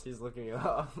believe us. He's looking it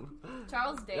up.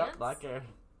 Charles Dance. Yep, black hair.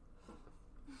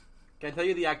 Can I tell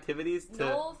you the activities to?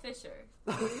 Noel Fisher.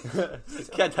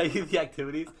 Can I tell you the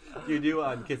activities you do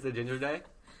on Kiss the Ginger Day?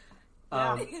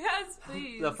 Yes,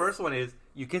 please. The first one is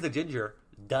you kiss a ginger.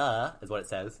 Duh, is what it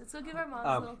says. Let's go give our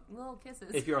moms little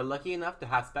kisses. If you are lucky enough to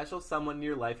have special someone in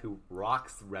your life who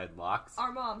rocks red locks,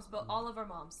 Our moms, but all of our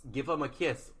moms. give them a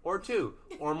kiss or two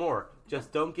or more.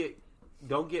 Just don't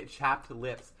get chapped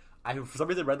lips. I for some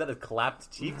reason read that as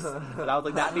clapped cheeks, and I was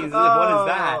like, that means what is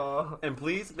that? And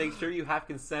please make sure you have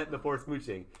consent before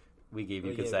smooching. We gave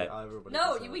you consent.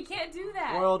 No, we can't do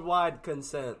that. Worldwide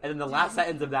consent. And then the last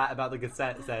sentence of that about the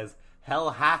consent says,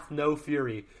 "Hell hath no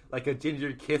fury, like a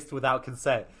ginger kissed without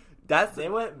consent." They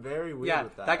went very weird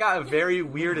with that. That got very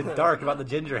weird and dark about the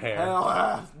ginger hair. Hell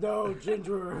hath no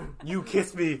ginger. You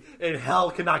kiss me, and hell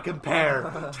cannot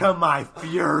compare to my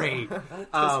fury.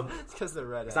 It's because they're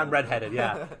redheaded. Because I'm redheaded,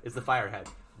 yeah. It's the firehead.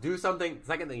 Do something.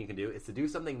 Second thing you can do is to do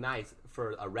something nice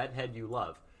for a redhead you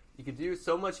love. You can do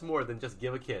so much more than just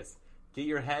give a kiss. Get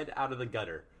your head out of the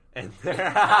gutter. And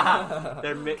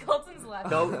Colton's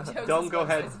laughing. Don't go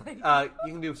ahead.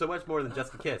 You can do so much more than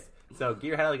just a kiss. So get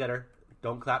your head out of the gutter.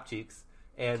 Don't clap cheeks.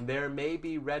 And there may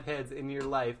be redheads in your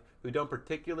life who don't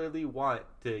particularly want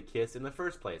to kiss in the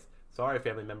first place. Sorry,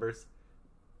 family members.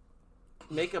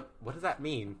 What does that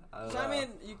mean? Does that mean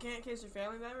you can't kiss your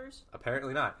family members?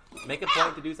 Apparently not. Make a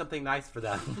point to do something nice for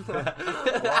them.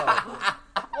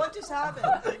 What just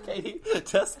happened? Katie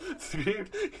just screamed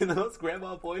in the most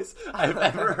grandma voice I've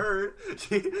ever heard.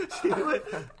 She went,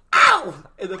 "Ow!"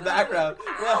 in the background.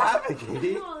 What happened,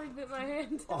 Katie? Oh, I bit my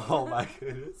hand. Oh my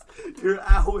goodness. Your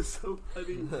owl was so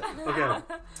funny. Okay.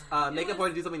 Make a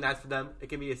point to do something nice for them. It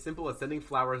can be as simple as sending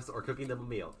flowers or cooking them a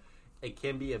meal. It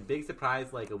can be a big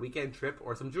surprise like a weekend trip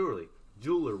or some jewelry.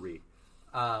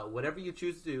 Whatever you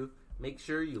choose to do, make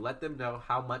sure you let them know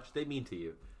how much they mean to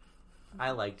you.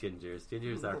 I like gingers.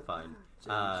 Gingers are fun.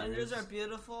 Gingers are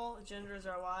beautiful. Gingers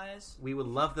are wise. We would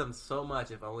love them so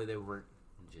much if only they weren't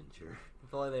ginger.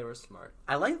 If only they were smart.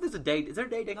 I like that there's a day. Is there a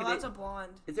day No, dedicated? that's a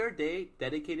blonde. Is there a day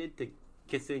dedicated to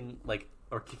kissing,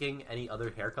 or kicking any other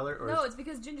hair color? Or No, it's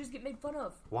because gingers get made fun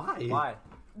of. Why? Why?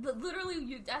 But literally,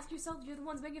 you ask yourself, you're the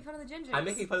ones making fun of the gingers. I'm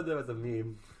making fun of them as a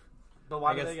meme. But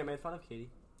why I do guess- they get made fun of, Katie?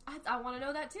 I want to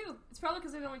know that too. It's probably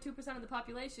because there's only 2% of the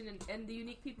population, and the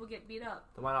unique people get beat up.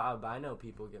 Then why don't albino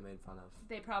people get made fun of?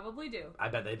 They probably do. I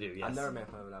bet they do, yes. I've never made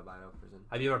fun of an albino person.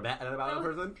 Have you ever met an albino No.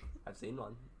 person? I've seen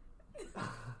one.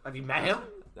 Have you met him?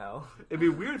 No. It'd be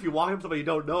weird if you walked up to somebody you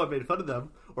don't know and made fun of them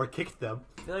or kicked them.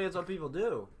 I feel like that's what people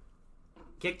do.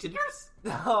 Kick gingers?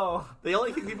 No. They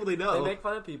only kick people they know. They make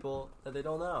fun of people that they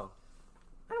don't know.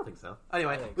 I don't think so.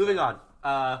 Anyway, moving on.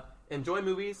 Enjoy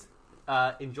movies.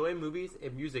 Enjoy movies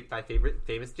and music by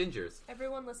famous gingers.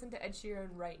 Everyone listen to Ed Sheeran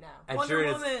right now. Ed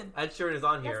Sheeran is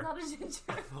on here. That's not a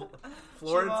ginger.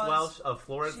 Florence Welch of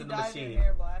Florence and the Machine. Her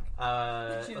hair black.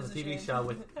 It was a TV show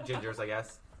with gingers, I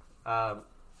guess.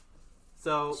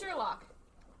 So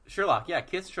Sherlock, yeah,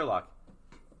 kiss Sherlock.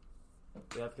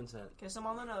 We have consent. Kiss him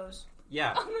on the nose.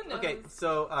 Yeah. On the nose. Okay,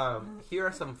 so here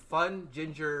are some fun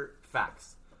ginger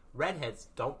facts. Redheads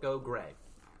don't go gray.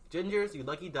 Gingers, you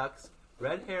lucky ducks.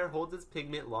 Red hair holds its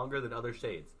pigment longer than other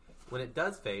shades. When it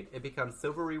does fade, it becomes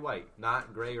silvery white,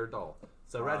 not gray or dull.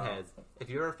 So redheads, if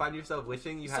you ever find yourself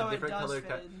wishing you had different color,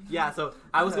 yeah. So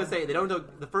I was gonna say they don't go.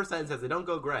 The first sentence says they don't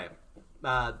go gray.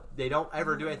 They don't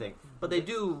ever do anything, but they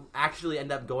do actually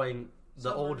end up going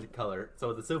the old color,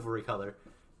 so the silvery color.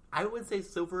 I would say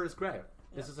silver is gray.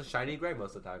 This is a shiny gray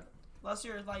most of the time. Unless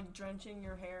you're like drenching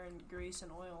your hair in grease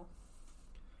and oil.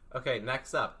 Okay,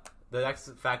 next up, the next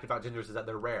fact about gingers is that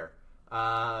they're rare.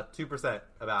 2%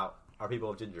 about are people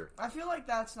of ginger. I feel like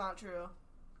that's not true.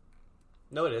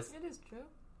 No, it is. It is true.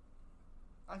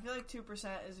 I feel like 2%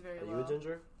 is very low. Are you a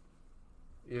ginger?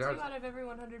 2 out of every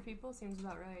 100 people seems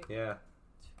about right. Yeah.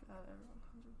 2 out of every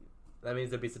 100 people. That means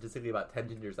there'd be statistically about 10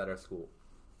 gingers at our school.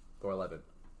 Or 11.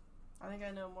 I think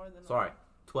I know more than Sorry,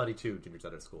 22 gingers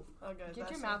at our school. Okay, Get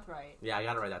your math right. Yeah, I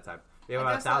got it right that time. We have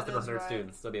about 1,100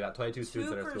 students, so it'd be about 22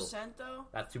 students at our school. 2% though?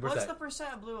 That's 2%. What's the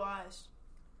percent of blue eyes?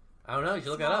 I don't know. You should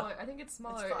look that up. I think it's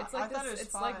smaller. It's It's like I thought it was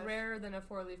it's 5. like rarer than a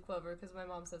 4-leaf clover because my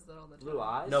mom says that all the time. Blue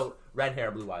eyes? No, red hair,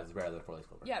 blue eyes is rarer than a 4-leaf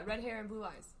clover. Yeah, red hair and blue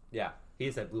eyes. Yeah,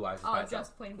 he said blue eyes is Oh, by itself.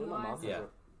 just plain blue eyes. Yeah.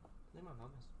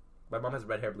 My mom has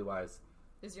red hair, blue eyes.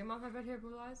 Does your mom have red hair,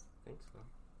 blue eyes? I think so.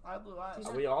 I have blue eyes.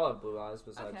 We all have blue eyes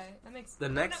besides. Okay, that makes The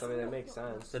next, I mean, that makes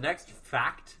sense. the next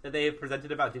fact that they have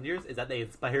presented about gingers is that they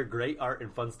inspire great art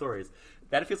and fun stories.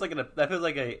 That feels like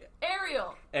a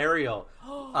Ariel.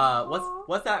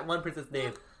 What's that one princess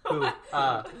name who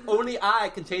only I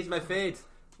can change my fate.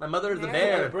 My mother is a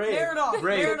bear. Meredith.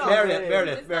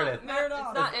 Meredith. It's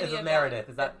not any Is it of Meredith?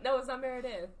 that. Is that? No, it's not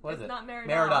Meredith. What is It's it? not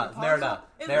Merida. Merida.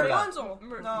 It's Merida. Rapunzel.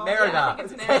 No. Merida. Yeah, I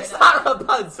think it's Merida. It's not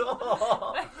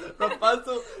Rapunzel.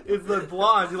 Rapunzel is the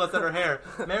blonde who lets out her hair.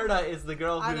 Merida is the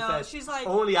girl I who know, says, she's like-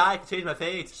 only I can change my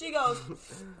fate. She goes.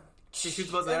 She shoots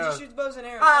bows and And arrows. she shoots bows and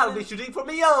arrows. I'll And be then- shooting from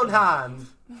my own hand.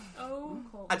 Oh,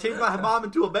 cool. I changed my mom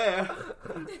into a bear.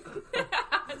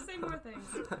 Say more things.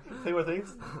 Say more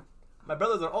things. My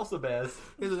brothers are also bears.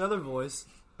 Here's another voice.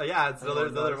 Yeah, it's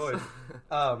another voice.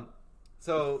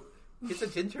 So it's a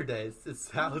ginger day. It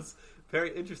sounds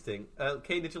very interesting.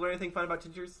 Kate, did you learn anything fun about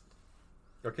gingers?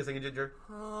 Or kissing a ginger?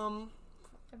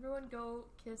 Everyone go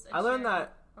kiss a I learned Sharon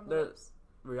that on the lips.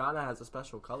 Rihanna has a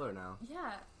special color now.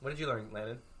 Yeah. What did you learn,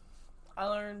 Landon? I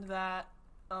learned that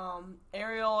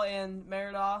Ariel and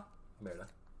Merida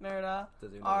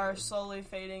Does he know are that? slowly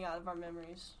fading out of our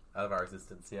memories. Out of our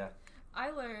existence, yeah. I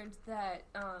learned that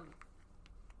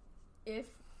if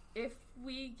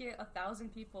we get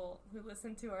 1,000 people who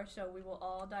listen to our show, we will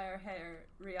all dye our hair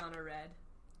Rihanna red.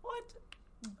 What?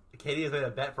 Katie has made a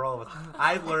bet for all of us.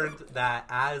 I've learned that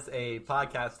as a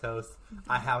podcast host,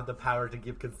 I have the power to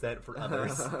give consent for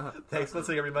others. Thanks for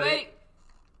listening, everybody. Wait!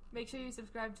 Make sure you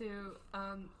subscribe to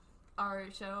our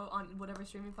show on whatever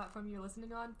streaming platform you're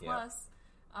listening on. Plus,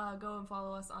 go and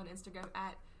follow us on Instagram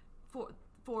at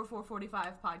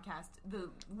 4445 podcast. The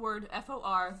word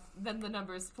FOR, then the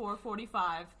numbers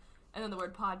 445, and then the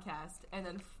word podcast, and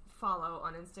then follow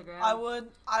on Instagram.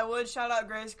 I would shout out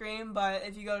Grace Green, but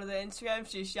if you go to the Instagram,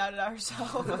 she shouted out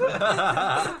herself.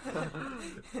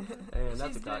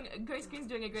 Grace Green's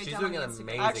doing a great She's job doing on an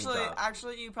Instagram. amazing job.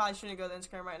 Actually, you probably shouldn't go to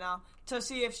Instagram right now to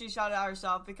see if she shouted out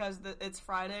herself because it's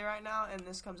Friday right now and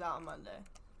this comes out on Monday.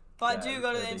 But Yeah, do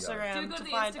go to the there you go. Instagram Do go to to the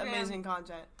find Instagram. amazing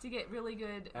content. To get really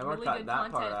good, And we're really cutting good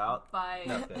that part content out.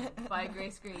 by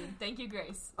Grace Green. Thank you,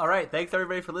 Grace. All right, thanks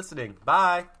everybody for listening.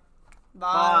 Bye.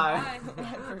 Bye. Bye.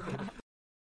 I forgot.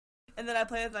 And then I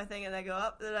play with my thing and I go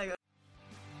up, then I go.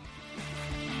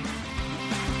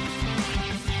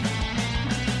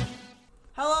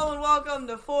 Hello and welcome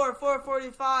to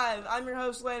 445. I'm your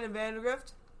host, Landon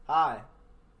Vandergrift. Hi.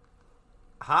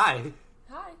 Hi.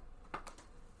 Hi.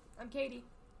 I'm Katie.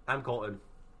 I'm Colton.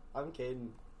 I'm Caden.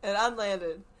 And I'm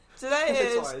Landon. Today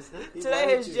He's is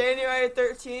lying. January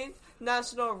 13th,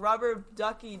 National Rubber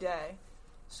Ducky Day.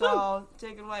 So,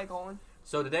 take it away, Colin.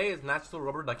 So today is National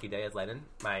Rubber Ducky Day, as Landon,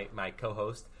 my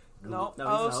co-host. No,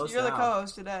 No, he's the host you're the now.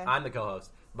 co-host today. I'm the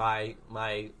co-host. My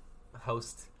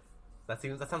host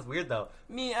That sounds weird though.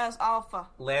 Me as alpha.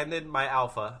 Landon, my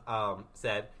alpha,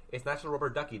 said it's National Rubber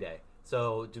Ducky Day,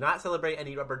 so do not celebrate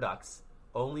any rubber ducks.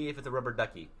 Only if it's a rubber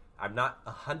ducky. I'm not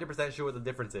 100% sure what the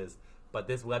difference is, but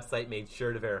this website made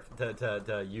sure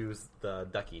to use the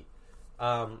ducky.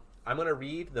 I'm gonna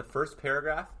read the first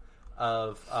paragraph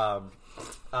of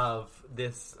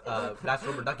this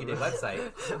National Rubber Ducky Day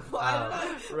website.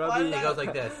 It goes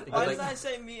like this. Why did I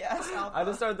say me as alpha? I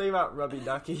just started thinking about Rubby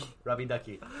Ducky. Rubby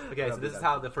Ducky. Okay, so this is Ducky.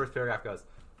 how the first paragraph goes.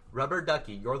 Rubber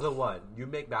Ducky, you're the one. You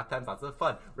make bath times lots of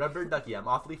fun. Rubber Ducky, I'm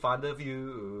awfully fond of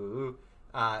you.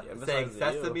 Saying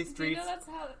Sesame Street.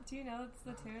 Do you know it's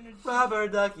the tune? Rubber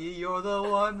Ducky, you're the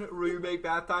one. You make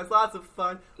bath times lots of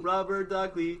fun. Rubber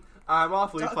Ducky, I'm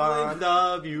awfully fond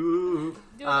of you.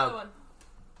 Do another one.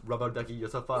 Rubber Ducky, you're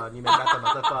so fun. You make bath times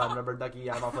lots of fun. Rubber Ducky,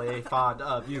 I'm awfully fond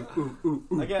of you. Ooh, ooh,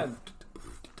 ooh. Again.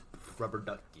 Rubber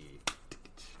Ducky.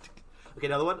 Okay,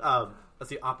 another one. Let's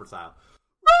see, opera style.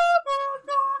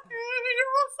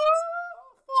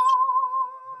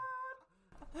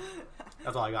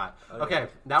 That's all I got. Okay,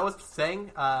 that was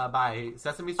sang by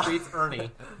Sesame Street's Ernie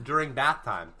during bath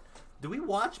time. Do we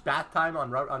watch bath time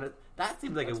on it? That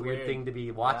seems like a weird thing to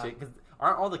be watching because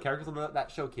aren't all the characters on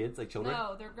that show kids, like children?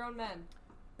 No, they're grown men.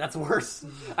 That's worse,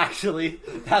 actually.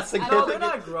 That's No, significant. they're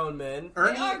not grown men. They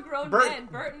are grown men.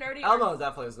 Bert and Ernie. Elmo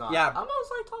definitely is not. Yeah.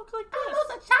 Elmo's like talks like this. Elmo's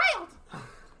a child.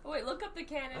 Wait, look up the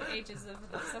canon ages of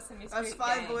the Sesame Street. That's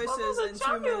 5 gang. voices in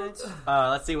 2 minutes.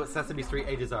 Let's see what Sesame Street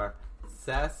ages are.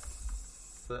 Sesame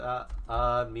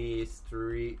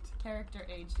Street Character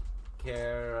age.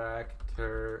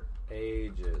 character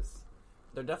ages.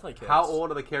 They're definitely kids. How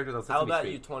old are the characters on Sesame I'll bet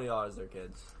Street? you $20 they're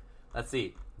kids. Let's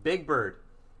see. Big Bird.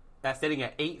 That's sitting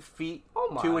at 8 feet, Oh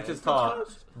my 2 inches tall. gosh.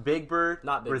 Big Bird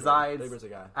Not Big Bird. resides Big Bird's a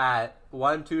guy. at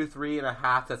 1, 2,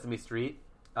 3.5 Sesame Street.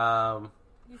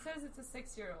 He says it's a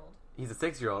 6-year-old. He's a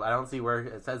 6-year-old. I don't see where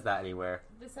it says that anywhere.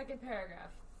 The second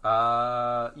paragraph.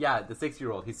 Yeah, the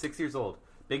 6-year-old. He's 6 years old.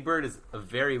 Big Bird is a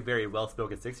very, very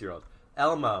well-spoken 6-year-old.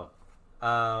 Elmo,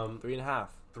 3.5.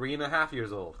 3.5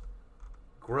 years old.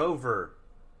 Grover,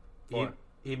 4.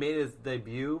 he made his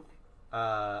debut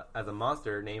as a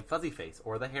monster named Fuzzy Face,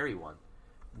 or the hairy one.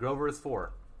 Grover is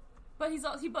 4. But he's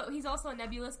also a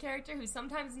Nebulous character who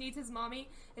sometimes needs his mommy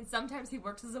and sometimes he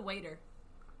works as a waiter.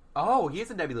 Oh, he is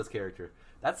a Nebulous character.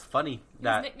 That's funny. He's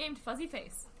nicknamed Fuzzy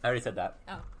Face. I already said that.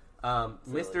 Oh.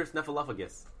 Mr.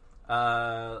 Snuffleupagus.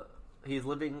 He's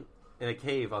living in a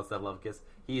cave on Snuffleupagus.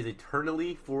 He is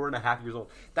eternally 4.5 years old.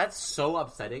 That's so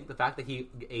upsetting. The fact that he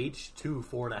aged to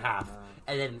 4.5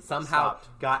 and then somehow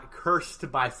got cursed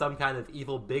by some kind of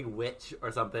evil big witch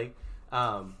or something,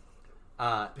 and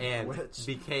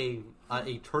became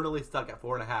eternally stuck at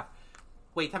 4.5.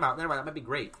 Wait, time out. Never mind. That might be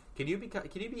great. Can you be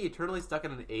eternally stuck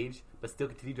at an age but still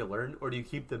continue to learn, or do you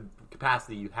keep the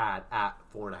capacity you had at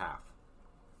 4.5?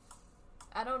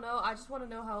 I don't know. I just want to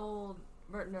know how old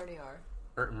Bert and Ernie are.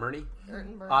 Ert and Bernie? Ert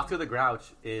and Bernie. Oscar the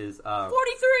Grouch is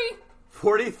 43!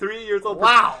 43 years old.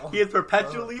 Wow. He is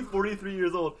perpetually 43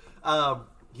 years old.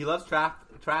 He loves trash.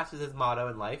 Trash is his motto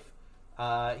in life.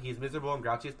 He's miserable and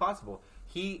grouchy as possible.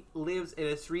 He lives in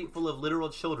a street full of literal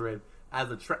children as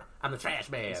I'm the trash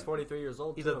man. He's 43 years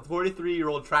old, He's too. a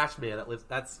 43-year-old trash man that lives...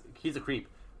 He's a creep.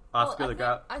 Oscar the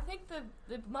Grouch. I think the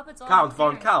Muppets all Count have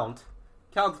von parents. Count.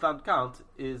 Count von Count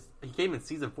is... He came in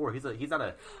season 4.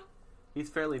 He's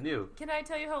fairly new. Can I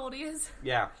tell you how old he is?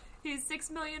 Yeah. He's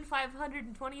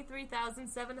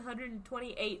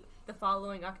 6,523,728 the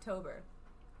following October.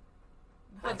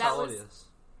 But That's how old he is.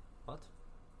 What?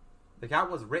 The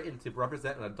count was written to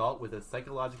represent an adult with a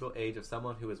psychological age of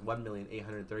someone who is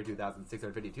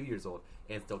 1,832,652 years old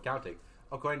and still counting,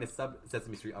 according to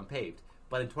Sesame Street Unpaved.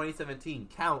 But in 2017,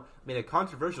 Count made a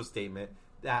controversial statement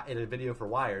that in a video for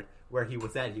Wired, where he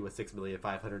said he was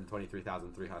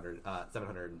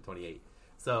 6,523,728.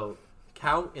 So,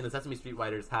 Count and the Sesame Street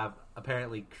writers have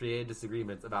apparently created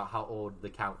disagreements about how old the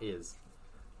Count is.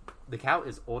 The Count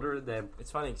is older than...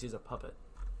 It's funny because he's a puppet.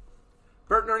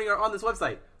 Bert and Ernie are on this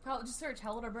website. Just search,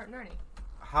 how old are Bert and Ernie?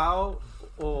 How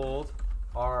old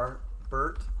are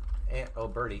Bert and... Oh,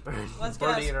 Bertie. Let's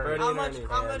Bertie guess. and Ernie.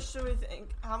 How much do we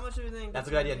think? How much do we think? That's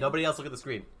a good idea. Nobody else look at the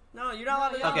screen. No, you're not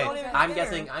allowed to. Okay, don't even I'm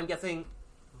care. guessing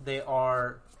they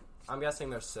are I'm guessing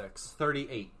they're 6.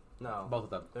 38. No. Both of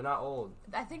them. They're not old.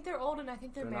 I think they're old and I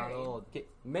think they're married. Not old.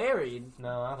 Married?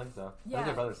 No, I don't think so. I Yeah. think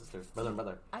they're brother and sister. Brother and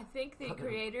brother. I think the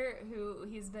creator, who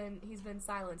he's been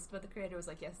silenced, but the creator was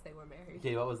like, yes, they were married.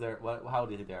 Okay, what was their... how old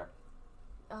do you think they are?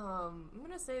 I'm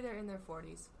gonna say they're in their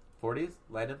 40s. 40s?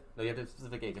 Landon? No, you have to have a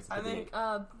specific age. I think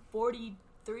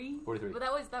 43. 43. But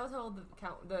that was how old the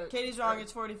count. Katie's wrong.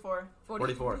 It's 44.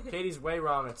 44. Katie's way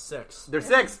wrong. It's 6. They're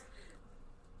 6!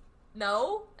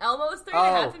 No, Elmo is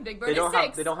 3.5 and Big Bird is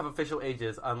 6. They don't have official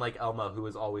ages, unlike Elmo, who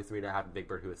was always 3.5 and Big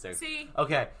Bird, who was 6. See?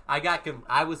 Okay,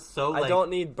 I was so I don't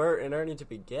need Bert and Ernie to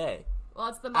be gay. Well,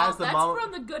 it's the mom. That's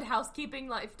from the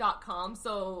GoodHousekeepingLife.com,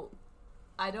 so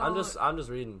I don't... I'm just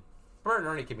reading. Bert and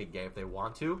Ernie can be gay if they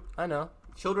want to. I know.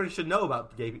 Children should know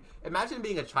about gay people. Imagine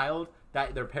being a child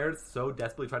that their parents so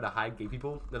desperately tried to hide gay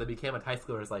people that they became a high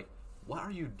schooler and is like, what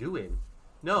are you doing?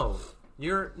 No.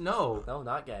 No,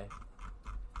 not gay.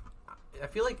 I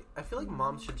feel like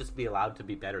moms should just be allowed to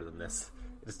be better than this.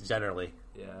 Just generally.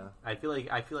 Yeah. I feel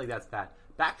like that's bad.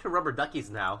 Back to rubber duckies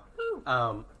now.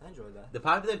 I enjoyed that. The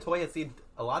popular toy has seen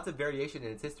lots of variation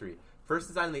in its history. First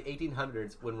designed in the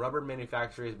 1800s when rubber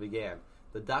manufacturers began.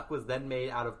 The duck was then made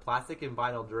out of plastic and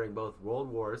vinyl during both World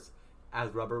Wars,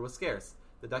 as rubber was scarce.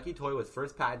 The Ducky toy was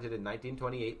first patented in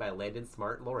 1928 by Landon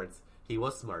Smart Lawrence. He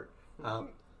was smart. But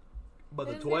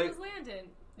the His toy... name was Landon.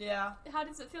 Yeah. How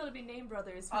does it feel to be named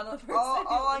brothers? All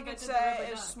I can say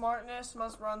is smartness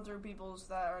must run through peoples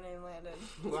that are named Landon.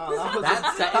 Wow,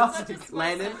 that sentence,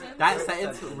 Landon, that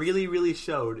sentence really, really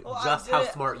showed just how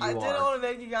smart you are. I didn't want to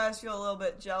make you guys feel a little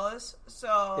bit jealous,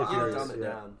 so... If you're dumb it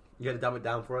down. You got to dumb it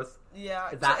down for us? Yeah,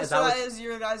 that is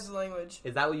your guys' language.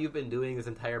 Is that what you've been doing this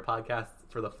entire podcast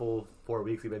for the full 4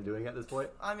 weeks you've been doing at this point?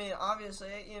 I mean, obviously,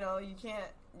 you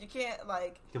can't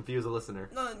like... confuse a listener.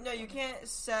 No, you can't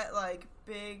set, like,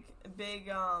 big,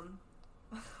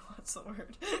 what's the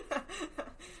word?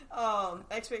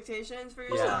 Expectations for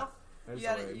yourself.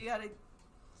 Yeah. You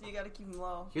gotta keep them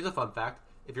low. Here's a fun fact.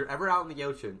 If you're ever out in the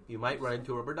ocean, you might run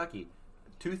into a rubber ducky.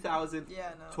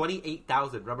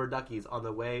 28,000 rubber duckies on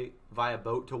the way via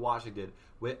boat to Washington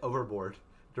went overboard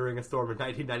during a storm in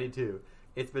 1992.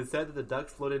 It's been said that the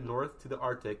ducks floated north to the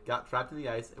Arctic, got trapped in the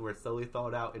ice, and were slowly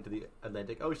thawed out into the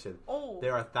Atlantic Ocean. Oh.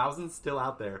 There are thousands still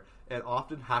out there, and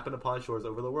often happen upon shores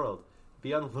over the world.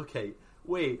 Be on the lookout.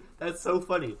 Wait, that's so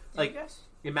funny. Like,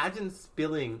 imagine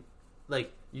spilling,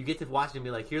 like, you get to Washington and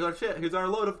be like, here's our shit, here's our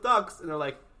load of ducks, and they're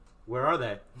like, where are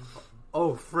they?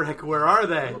 Oh, frick, where are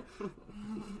they?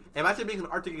 Imagine being an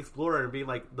Arctic explorer and being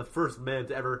like the first man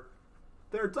to ever...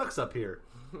 There are ducks up here.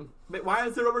 Why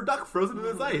is there rubber duck frozen in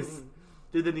this ice?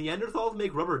 Did the Neanderthals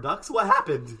make rubber ducks? What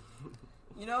happened?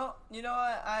 You know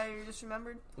what I just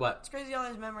remembered? What? It's crazy all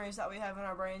these memories that we have in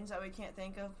our brains that we can't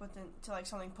think of until like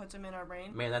something puts them in our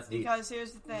brain. Man, that's deep. Because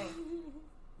here's the thing.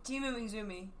 Team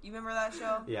Umizoomi. You remember that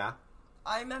show? Yeah.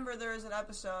 I remember there was an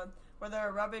episode where there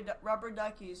were rubber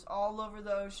duckies all over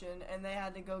the ocean and they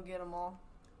had to go get them all.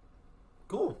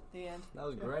 Cool. The end. That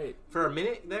was great. For a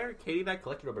minute there, Katie and I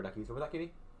collected rubber duckies. Remember that,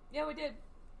 Katie? Yeah, we did.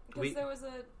 Because there was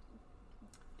a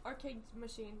arcade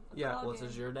machine. Yeah. Well, this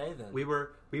is your day then. We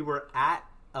were at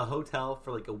a hotel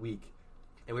for like a week,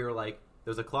 and we were like,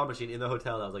 there was a claw machine in the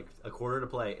hotel that was like a quarter to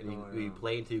play, and we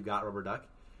played until you got rubber duck.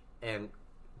 And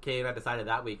Katie and I decided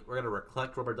that week we're gonna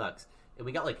collect rubber ducks, and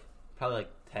we got like probably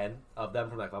like 10 of them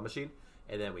from that claw machine.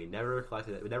 And then we never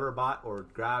collected it. We never bought or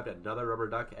grabbed another rubber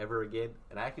duck ever again.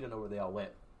 And I actually don't know where they all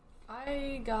went.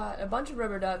 I got a bunch of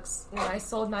rubber ducks when I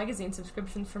sold magazine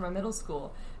subscriptions for my middle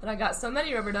school. And I got so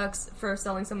many rubber ducks for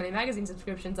selling so many magazine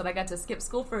subscriptions that I got to skip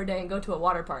school for a day and go to a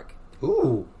water park.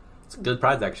 Ooh. It's a good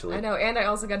prize, actually. I know. And I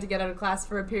also got to get out of class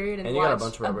for a period and you got a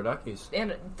bunch of rubber duckies.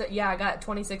 And I got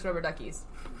 26 rubber duckies.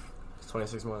 It's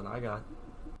 26 more than I got.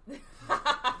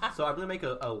 So I'm going to make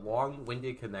a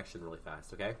long-winded connection really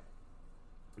fast, okay?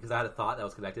 Because I had a thought that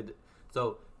was connected.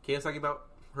 So, Kay was talking about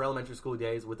her elementary school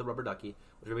days with the rubber ducky,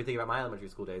 which made me think about my elementary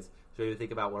school days, which made me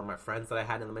think about one of my friends that I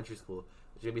had in elementary school,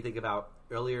 which made me think about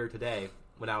earlier today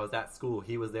when I was at school.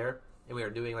 He was there, and we were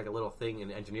doing like a little thing in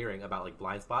engineering about like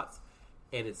blind spots,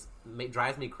 and it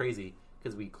drives me crazy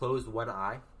because we closed one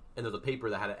eye, and there's a paper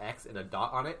that had an X and a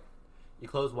dot on it. You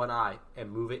close one eye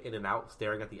and move it in and out,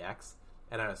 staring at the X,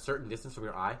 and at a certain distance from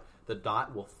your eye, the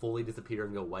dot will fully disappear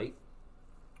and go white.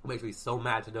 It makes me so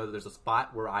mad to know that there's a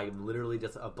spot where I'm literally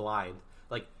just a blind.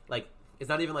 Like it's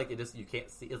not even like it just you can't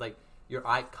see. It's like your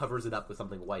eye covers it up with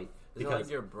something white. Because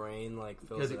like your brain like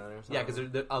fills it in or something. Yeah,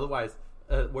 because otherwise,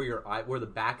 where the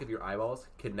back of your eyeballs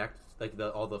connect, like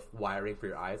all the wiring for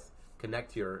your eyes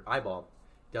connect to your eyeball,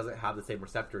 doesn't have the same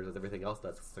receptors as everything else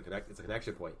does. It's a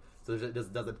connection point, so it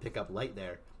just doesn't pick up light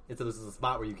there. And so this is a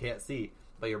spot where you can't see,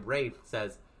 but your brain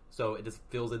says so. It just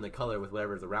fills in the color with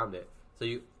whatever's around it.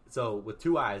 So with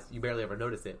two eyes, you barely ever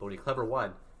notice it. But when you clever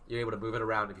one, you're able to move it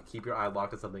around if you keep your eye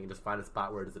locked on something and just find a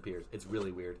spot where it disappears. It's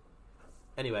really weird.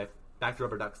 Anyway, back to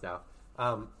rubber ducks now.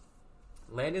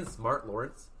 Landon Smart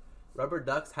Lawrence. Rubber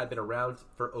ducks had been around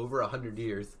for over 100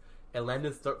 years. And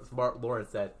Landon Smart Lawrence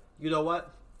said, you know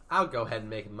what? I'll go ahead and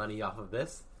make money off of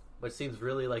this. Which seems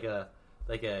really like a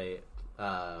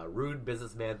rude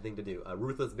businessman thing to do. A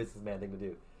ruthless businessman thing to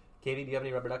do. Katie, do you have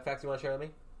any rubber duck facts you want to share with me?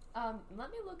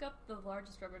 Let me look up the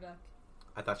largest rubber duck.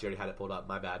 I thought you already had it pulled up.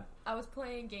 My bad. I was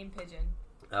playing Game Pigeon.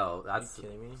 Oh, that's Are you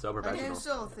kidding me? so professional.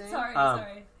 still a thing. Sorry.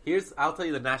 I'll tell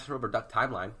you the National Rubber Duck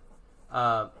timeline.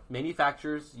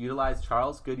 Manufacturers utilized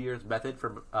Charles Goodyear's method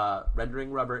for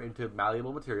rendering rubber into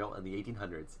malleable material in the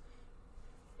 1800s.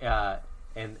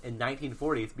 And in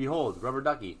 1940s, behold, Rubber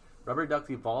Ducky. Rubber ducks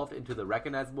evolved into the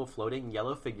recognizable floating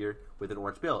yellow figure with an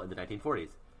orange bill in the 1940s.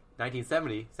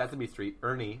 1970, Sesame Street,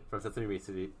 Ernie from Sesame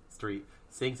Street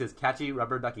sings his catchy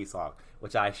Rubber Ducky song,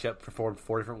 which I performed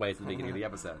 4 different ways at the beginning of the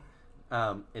episode.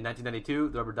 In 1992,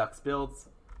 the Rubber Ducks builds.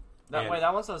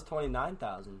 That one says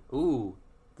 29,000. Ooh,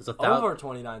 there's over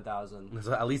 29,000. There's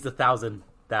at least 1,000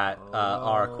 that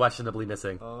are questionably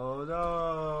missing. Oh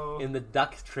no! In the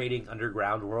duck trading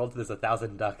underground world, there's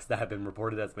 1,000 ducks that have been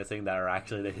reported as missing that are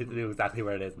actually they knew exactly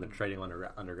where it is and they're trading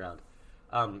underground.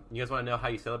 You guys want to know how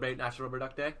you celebrate National Rubber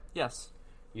Duck Day? Yes.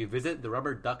 You visit the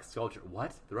Rubber Duck sculpture.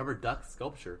 What? The Rubber Duck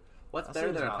sculpture? What's That better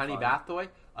seems than a not tiny fun. bath toy?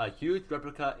 A huge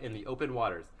replica in the open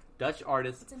waters. Dutch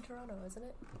artist It's in Toronto, isn't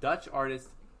it?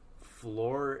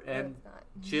 Florentin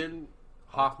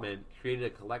Hoffman created a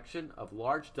collection of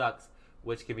large ducks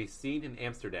which can be seen in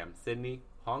Amsterdam, Sydney,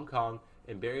 Hong Kong,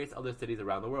 and various other cities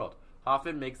around the world.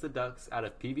 Hoffman makes the ducks out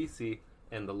of PVC,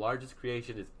 and the largest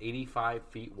creation is 85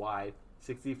 feet wide,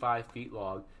 65 feet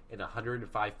long, and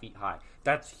 105 feet high.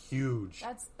 That's huge.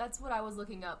 That's what I was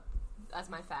looking up as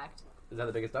my fact. Is that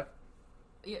the biggest duck?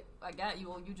 Yeah, I got you.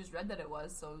 Well, you just read that it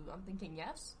was, so I'm thinking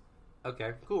yes.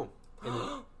 Okay, cool.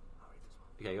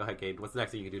 Okay, go ahead, Cade. What's the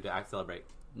next thing you can do to celebrate?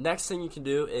 Next thing you can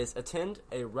do is attend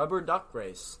a rubber duck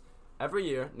race. Every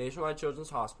year, Nationwide Children's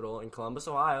Hospital in Columbus,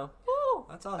 Ohio. Woo!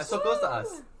 That's awesome. That's so close to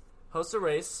us. Hosts a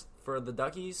race for the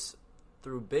duckies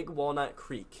through Big Walnut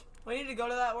Creek. We need to go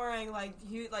to that wearing like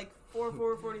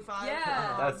 4:45.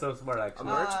 Yeah. That's so smart,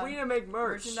 actually. We need to make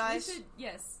merch. Merchandise.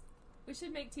 We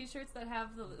should make T-shirts that have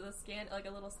the scan, like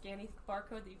a little scanny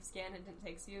barcode that you scan and it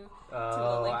takes you to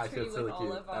Oh, a link actually, tree it's with really all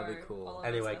cute. of our. That'd be cool. all of our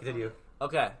Anyway, stuff on continue. it.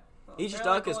 Okay. Each They're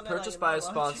duck like is going to, purchased like, by a your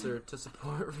sponsor to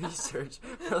support research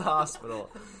for the hospital.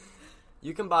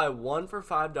 You can buy one for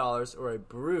 $5 or a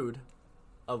brood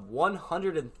of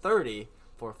 130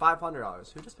 for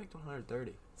 $500. Who just picked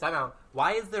 130? Time out.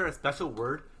 Why is there a special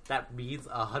word that means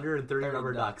 130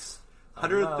 rubber ducks? I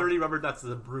don't know. 130 rubber ducks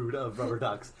is a brood of rubber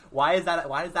ducks. Why is that?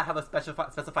 Why does that have a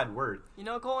specified word? You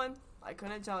know, Colin, I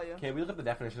couldn't tell you. Okay, we look up the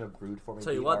definition of brood for me.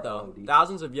 Tell you what, though,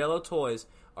 thousands of yellow toys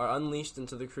are unleashed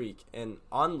into the creek, and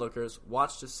onlookers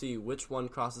watch to see which one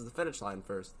crosses the finish line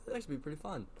first. That actually be pretty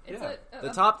fun. It's Yeah. a The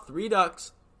top 3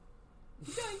 ducks,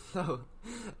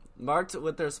 marked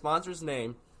with their sponsor's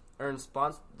name, earn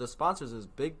the sponsors as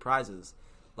big prizes,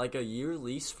 like a year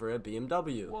lease for a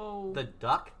BMW. Whoa. The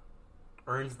duck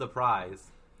earns the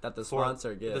prize. That the for-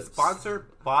 sponsor gives. The sponsor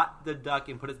bought the duck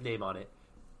and put his name on it.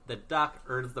 The duck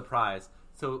earns the prize.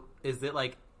 So is it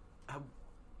like...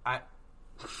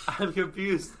 I'm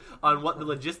confused on what the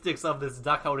logistics of this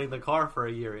duck owning the car for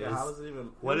a year is. Yeah, how does it even...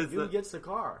 Who gets the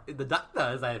car? The duck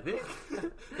does, I think.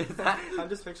 Is that... I'm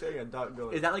just picturing a duck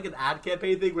going... Is that like an ad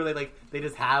campaign thing where they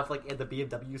just have like in the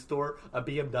BMW store a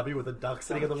BMW with a duck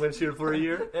sitting in the windshield for a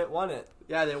year? It won it.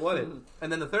 Yeah, they won it.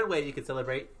 And then the third way you can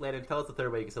celebrate, Landon, tell us the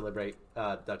third way you can celebrate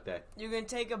Duck Day. You can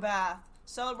take a bath.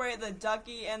 Celebrate the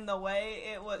ducky and the way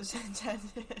it was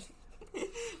intended.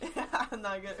 I'm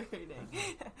not good at reading.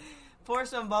 Pour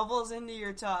some bubbles into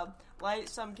your tub, light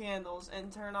some candles,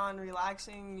 and turn on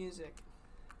relaxing music.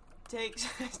 Take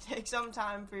some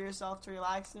time for yourself to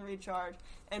relax and recharge,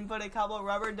 and put a couple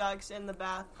rubber ducks in the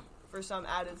bath for some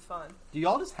added fun. Do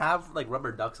y'all just have like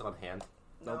rubber ducks on hand?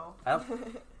 No.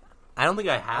 I don't think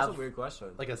I have That's a weird question.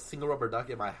 like a single rubber duck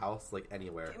in my house, like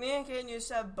anywhere. Me and Kaden used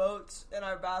to have boats in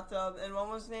our bathtub, and one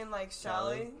was named like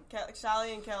Sally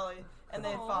and Kelly, and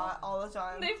they fought all the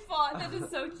time. They fought. That is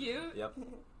so cute. Yep.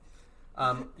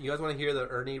 You guys want to hear the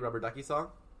Ernie Rubber Ducky song?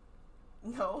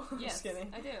 No, I'm Yes, just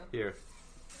kidding. I do. Here.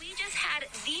 We just had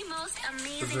the most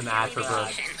amazing This is an ad for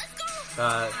celebration. Booch.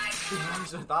 I should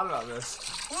have thought about this.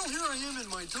 Well, here I am in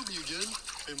my tubby again.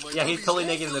 And my Yeah, he's tubby's totally all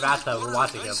naked in the filled with bathtub. We're water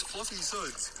watching and nice him. fluffy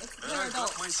suds. And They're I've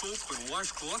got adults. my soap and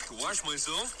washcloth to wash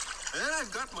myself. And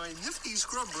I've got my nifty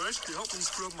scrub brush to help me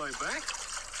scrub my back.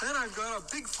 And I've got a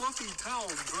big fluffy towel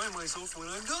to dry myself when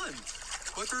I'm done.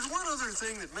 But there's one other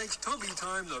thing that makes tubby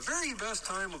time the very best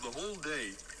time of the whole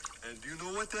day. And do you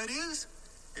know what that is?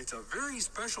 It's a very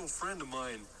special friend of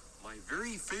mine. My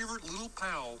very favorite little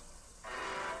pal.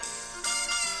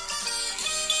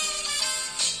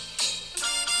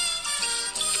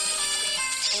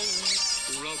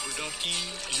 Oh, Rubber Ducky,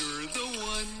 you're the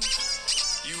one.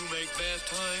 You make bath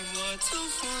time lots of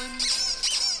fun.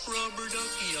 Rubber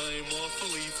Ducky, I'm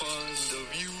awfully fond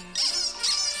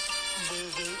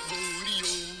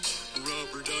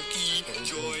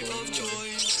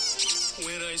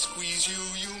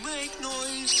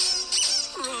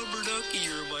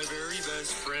You're my very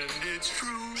best friend, it's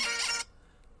true.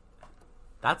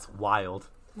 That's wild.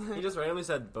 He just randomly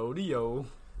said Bodio.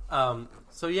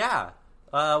 So yeah.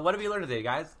 What have you learned today,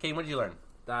 guys? Kane, what did you learn?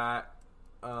 That,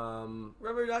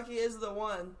 Rubber Ducky is the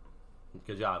one.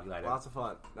 Good job, United. lots of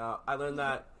fun. I learned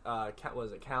that,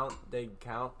 count, dig,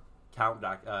 count. Count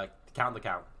the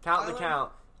count. Count the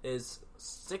count is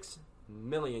 6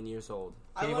 million years old.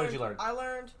 Katie, what did you learn? I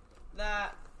learned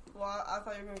that. Well, I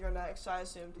thought you were gonna go next. I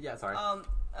assumed. Yeah, sorry.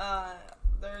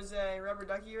 There's a rubber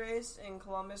ducky race in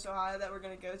Columbus, Ohio that we're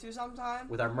gonna go to sometime.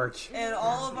 With our merch. And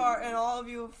all of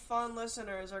you fun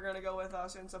listeners are gonna go with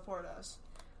us and support us.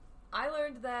 I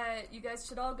learned that you guys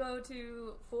should all go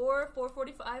to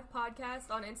 445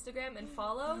 podcast on Instagram and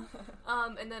follow.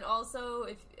 And then also,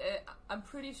 if I'm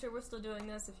pretty sure we're still doing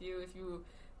this. If you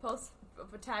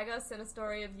tag us in a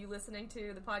story of you listening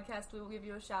to the podcast, we will give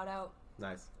you a shout out.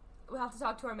 Nice. We'll have to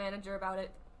talk to our manager about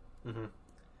it.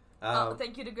 Mm-hmm.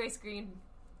 Thank you to Grace Green.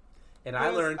 And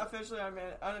I learned unofficially our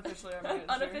manager.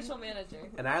 Unofficial manager.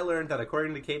 And I learned that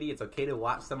according to Katie, it's okay to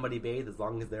watch somebody bathe as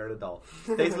long as they're an adult.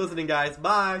 Thanks for listening, guys.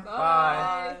 Bye.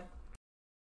 Bye.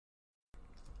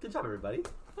 Good job, everybody.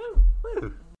 Woo.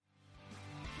 Woo.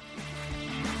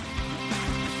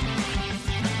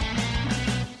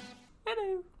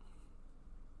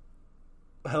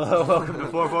 Hello, welcome to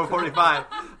 4445.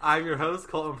 I'm your host,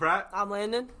 Colton Pratt. I'm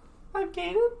Landon. I'm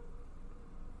Kaden.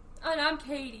 And I'm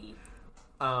Katie.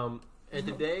 And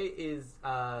today is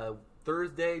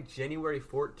Thursday, January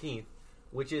 14th,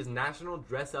 which is National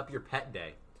Dress Up Your Pet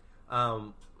Day.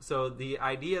 So the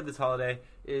idea of this holiday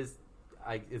is,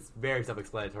 it's very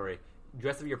self-explanatory.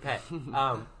 Dress up your pet.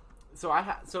 So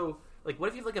what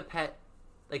if you have like a pet,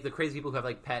 like the crazy people who have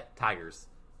like pet tigers,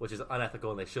 which is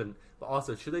unethical and they shouldn't. But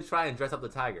also, should they try and dress up the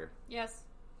tiger? Yes.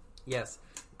 Yes,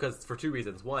 because for two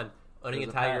reasons. One, owning a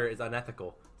There's a tiger pet. is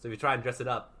unethical. So if you try and dress it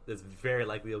up, it's very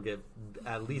likely you'll get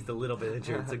at least a little bit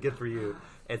injured, so good for you.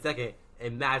 And second,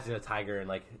 imagine a tiger in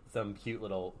like some cute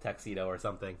little tuxedo or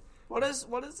something. What is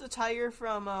the tiger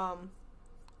from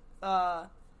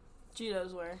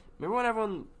Cheetos wear? Remember when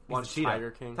everyone He's watched a cheetah.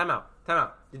 Tiger King? Time out.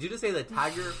 Did you just say the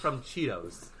tiger from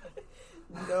Cheetos?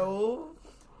 No.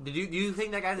 Do you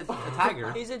think that guy's a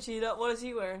tiger? He's a cheetah. What does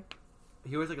he wear?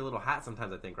 He wears like a little hat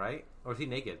sometimes, I think, right? Or is he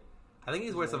naked? I think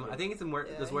he's wears some. I think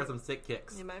he's wears some sick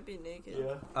kicks. He might be naked.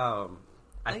 Yeah.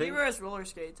 I think he wears roller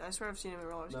skates. I swear I've seen him in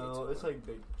roller skates. No, it's like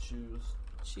big shoes.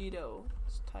 Cheeto.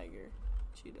 It's tiger.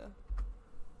 Cheetah.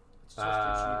 It's just a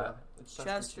cheetah. It's just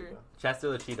Chester. a cheetah.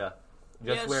 Chester the cheetah. He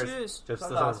Just has wears shoes. just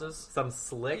Sunglasses. some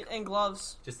slick. And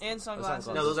gloves. Just and sunglasses.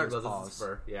 No, those are Just gloves. This is paws.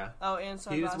 fur. Yeah. Oh, and He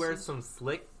sunglasses. just wears some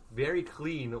slick, very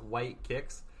clean white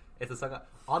kicks. It's a sunglass.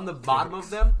 On the bottom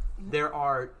of them, there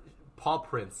are paw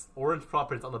prints, orange paw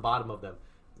prints on the bottom of them.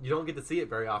 You don't get to see it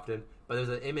very often, but there's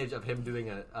an image of him doing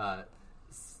a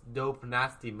dope,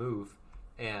 nasty move,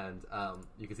 and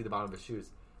you can see the bottom of his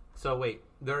shoes. So wait,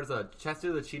 there's a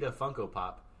Chester the Cheetah Funko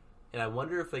Pop, and I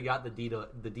wonder if they got the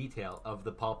detail of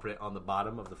the paw print on the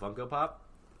bottom of the Funko Pop,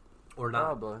 or not.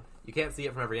 Probably. You can't see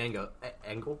it from every angle.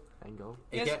 Angle? Angle.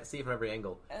 You Yes. can't see it from every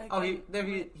angle. We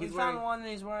He's found wearing. one that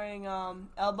he's wearing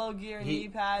elbow gear and knee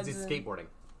pads. He's and- skateboarding.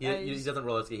 Yeah, He doesn't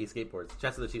roller skate. He skateboards.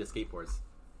 Chester the Cheetah skateboards.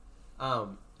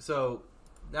 So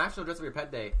National Dress Up Your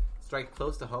Pet Day strikes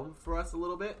close to home for us a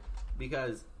little bit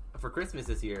because for Christmas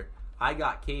this year, I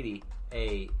got Katie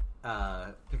a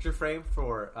picture frame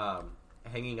for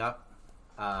hanging up.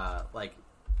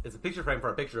 It's a picture frame for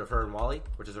a picture of her and Wally,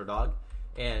 which is her dog,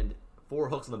 and 4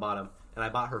 hooks on the bottom. And I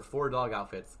bought her 4 dog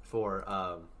outfits for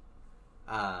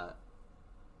her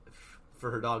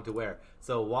dog to wear.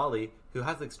 So Wally, who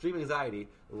has extreme anxiety,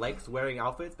 likes wearing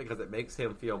outfits because it makes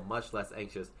him feel much less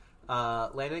anxious.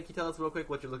 Landon, can you tell us real quick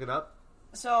what you're looking up?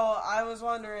 So I was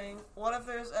wondering, what if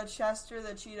there's a Chester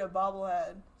the Cheetah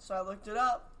bobblehead? So I looked it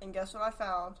up, and guess what I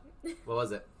found? What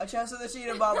was it? A Chester the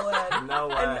Cheetah bobblehead. No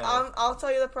way. And I'll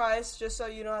tell you the price, just so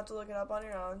you don't have to look it up on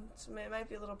your own. It might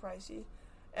be a little pricey.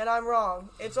 And I'm wrong.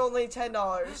 It's only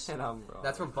 $10. And I'm wrong.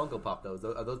 That's from Funko Pop, though.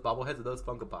 Are those bobbleheads or those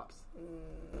Funko Pops?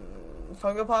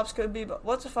 Funko Pops could be, but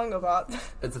what's a Funko Pop?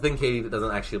 It's a thing Katie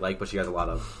doesn't actually like, but she has a lot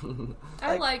of.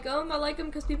 I like them. I like them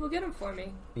because people get them for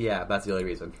me. Yeah, that's the only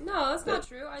reason. No, that's not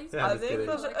true. I used to Yeah, I just think kidding.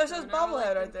 it says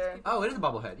bobblehead right there. Oh, it is a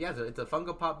bobblehead. Yeah, it's a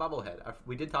Funko Pop bobblehead.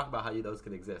 We did talk about how those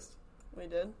can exist. We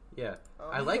did. Yeah. Oh.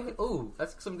 I like... Oh,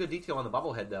 that's some good detail on the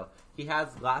bobblehead, though. He has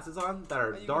glasses on that are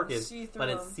You can darkened, see through but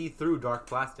it's them. see-through dark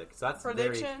plastic. So that's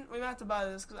Prediction: very... we might have to buy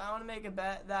this because I want to make a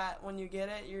bet that when you get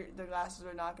it, the glasses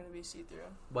are not going to be see-through.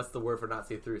 What's the word for not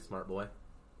see-through, smart boy?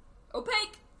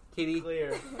 Opaque. Katie?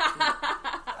 Clear.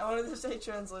 I wanted to say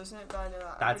translucent, but I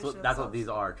know That's what these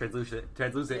are.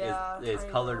 Translucent Yeah, is I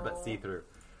colored know. but see-through.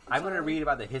 I'm going to read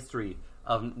about the history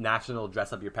of National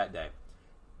Dress Up Your Pet Day.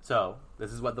 So,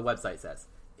 this is what the website says.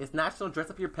 It's National Dress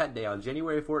Up Your Pet Day on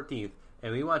January 14th,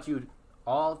 and we want you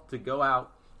all to go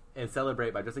out and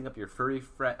celebrate by dressing up your furry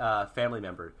family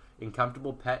member in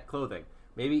comfortable pet clothing.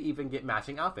 Maybe even get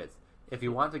matching outfits if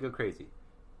you want to go crazy.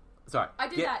 Sorry. I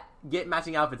did that. Get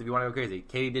matching outfits if you want to go crazy.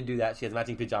 Katie did do that. She has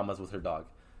matching pajamas with her dog.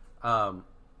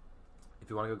 If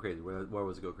you want to go crazy, where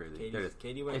was it go crazy? There it is.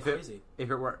 Katie went crazy.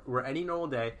 If it were any normal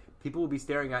day, people would be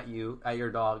staring at your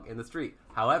dog in the street.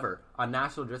 However, on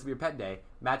National Dress Up Your Pet Day,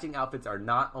 matching outfits are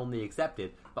not only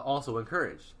accepted, but also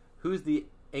encouraged. Who's the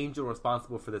angel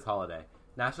responsible for this holiday?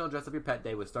 National Dress Up Your Pet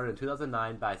Day was started in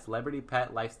 2009 by celebrity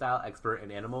pet lifestyle expert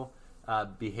and animal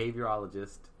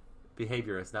behaviorist,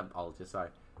 not ologist, sorry,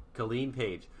 Colleen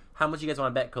Page. How much you guys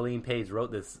want to bet Colleen Page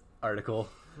wrote this article?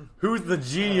 Who's the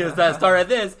genius that started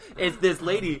this? It's this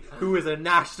lady who is a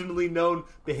nationally known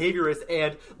behaviorist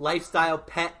and lifestyle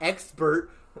pet expert.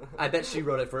 I bet she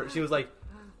wrote it she was like,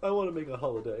 I want to make a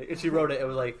holiday. And she wrote it. It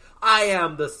was like, I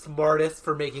am the smartest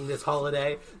for making this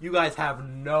holiday. You guys have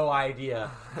no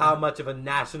idea how much of a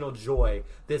national joy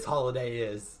this holiday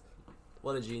is.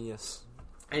 What a genius.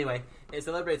 Anyway, it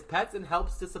celebrates pets and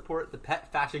helps to support the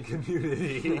pet fashion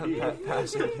community. Pet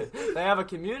fashion. They have a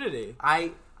community.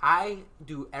 I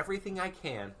do everything I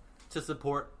can to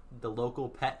support the local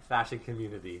pet fashion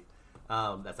community.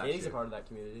 That's not Katie's true. a part of that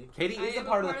community. Katie is a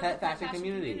part of the pet fashion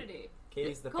community.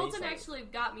 Katie's the Colton face actually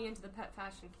got me into the pet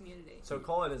fashion community. So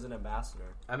Colin is an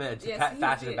ambassador. I'm a Yes, pet he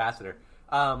fashion is. ambassador.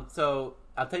 So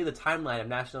I'll tell you the timeline of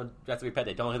National Dress Up Your Pet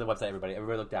Day. Don't look at the website, everybody.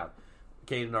 Everybody look down.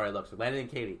 Katie and Nori look. So Landon and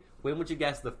Katie, when would you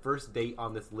guess the first date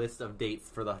on this list of dates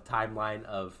for the timeline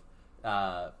of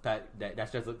Pet Day,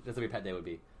 National Dress Up Your Pet Day would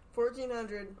be?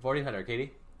 1400. 1400.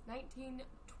 Katie?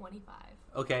 1925.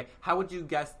 Okay. How would you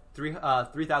guess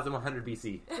 3100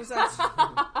 BC?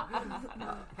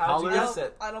 How'd you guess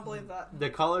it? I don't believe that. The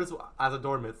collars as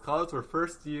adornments. Collars were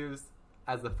first used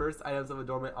as the first items of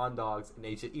adornment on dogs in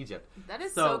ancient Egypt. That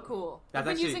is so cool. That's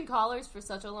We've been actually, using collars for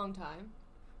such a long time.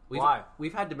 Why?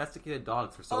 We've had domesticated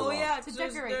dogs for so long. Oh yeah, To because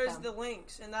decorate there's them. the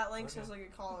lynx, and that lynx has like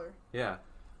a collar. Yeah.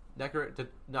 No,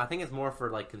 I think it's more for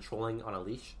like controlling on a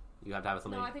leash. You have to have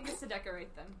something. No, I think it's to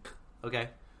decorate them. Okay.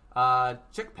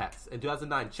 Chick Pets. In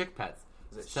 2009, Chick Pets.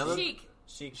 Is it Chic.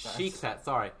 Chic Pets,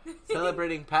 sorry.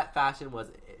 Celebrating pet fashion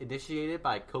was initiated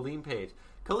by Colleen Page.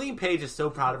 Colleen Page is so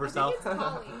proud of herself. I think it's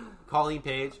Colleen. Colleen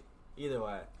Page. Either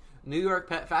way. New York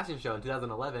Pet Fashion Show in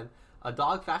 2011. A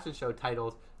dog fashion show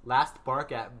titled Last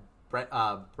Bark at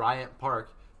Bryant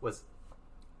Park was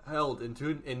held in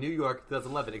New York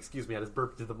 2011. Excuse me, I just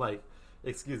burped to the mic.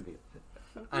 Excuse me.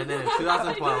 And then in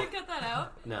 2012... You didn't cut that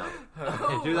out? No.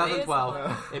 Oh, In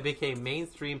 2012, it became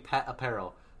mainstream pet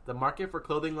apparel. The market for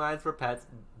clothing lines for pets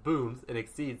booms and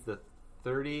exceeds the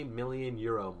 €30 million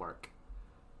mark.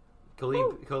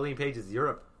 Colleen Page is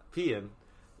European.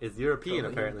 Colleen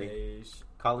apparently. Page.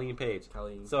 Colleen Page.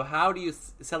 Colleen. So how do you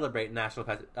celebrate National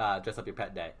Dress Up Your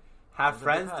Pet Day? Have Dress up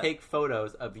friends your pet. take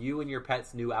photos of you and your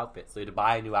pet's new outfit. So you have to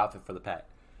buy a new outfit for the pet.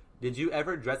 Did you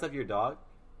ever dress up your dog?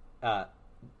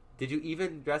 Did you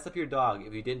even dress up your dog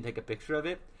if you didn't take a picture of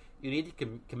it? You need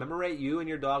to commemorate you and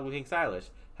your dog looking stylish.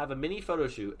 Have a mini photo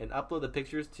shoot and upload the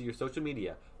pictures to your social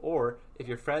media. Or, if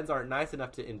your friends aren't nice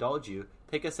enough to indulge you,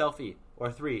 take a selfie,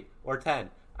 or 3, or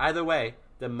 10. Either way,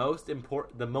 the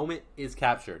moment is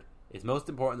captured. It's most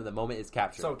important that the moment is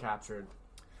captured. So captured.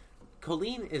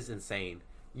 Colleen is insane.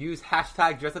 Use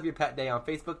hashtag Dress Up Your Pet Day on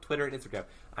Facebook, Twitter, and Instagram.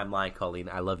 I'm lying, Colleen.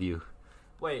 I love you.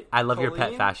 Wait, I love your pet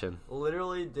Colleen fashion.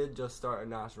 Literally did just start a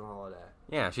national holiday.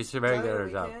 Yeah, she's very good at her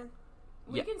job.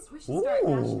 We Yeah. should start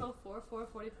Ooh. National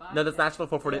 445. No, that's National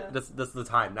 440. This is the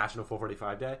time, National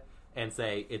 445 Day, and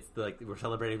say it's we're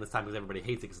celebrating this time because everybody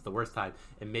hates it because it's the worst time,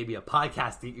 and maybe a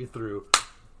podcast to get you through.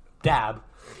 Dab.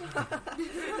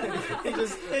 He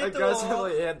just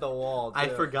aggressively hit the wall. Too. I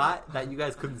forgot that you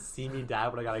guys couldn't see me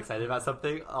dab when I got excited about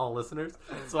something, all listeners.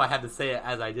 So I had to say it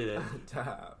as I did it.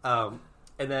 Dab.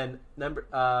 And then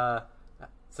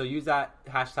so use that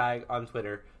hashtag on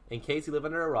Twitter. In case you live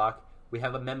under a rock, we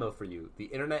have a memo for you. The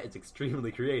internet is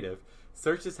extremely creative.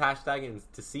 Search this hashtag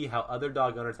to see how other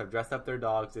dog owners have dressed up their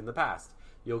dogs in the past.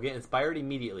 You'll get inspired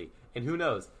immediately. And who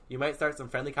knows, you might start some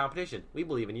friendly competition. We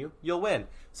believe in you. You'll win.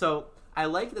 So I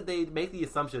like that they make the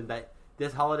assumption that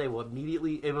this holiday will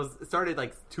immediately, it started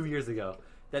like 2 years ago,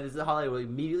 that this holiday will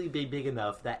immediately be big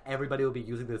enough that everybody will be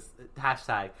using this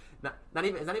hashtag. It's not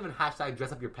even hashtag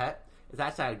dress up your pet. It's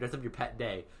hashtag dress up your pet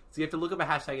day. So you have to look up a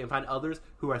hashtag and find others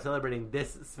who are celebrating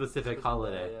this specific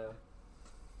holiday. Yeah.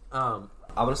 I'm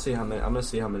gonna see how many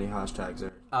hashtags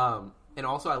are. And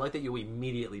also, I like that you'll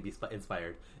immediately be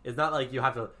inspired. It's not like you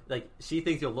have to, she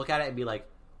thinks you'll look at it and be like,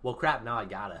 Well, crap. Now I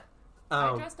gotta.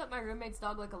 I dressed up my roommate's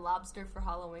dog like a lobster for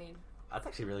Halloween. That's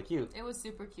actually really cute. It was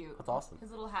super cute. That's awesome.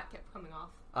 His little hat kept coming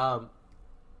off.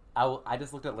 I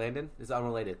just looked at Landon. This is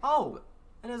unrelated. Oh,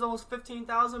 and there's almost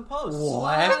 15,000 posts.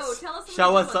 What? Whoa, tell us Show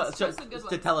some us. good ones. Show us some good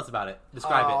ones. Tell us about it.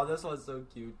 Describe it. Oh, this one's so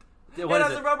cute. What it is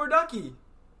has it? a rubber ducky.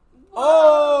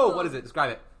 Oh, what is it?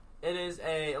 Describe it.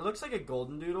 It looks like a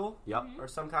golden doodle. Yep. Or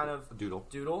some kind of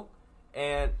Doodle.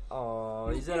 And,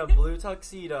 he's in a blue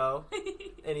tuxedo.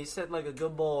 And he's sitting like a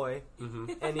good boy.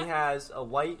 Mm-hmm. And he has a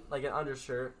white, like an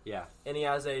undershirt. Yeah. And he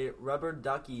has a rubber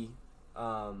ducky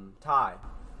tie.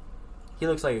 He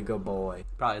looks like a good boy.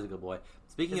 Probably is a good boy.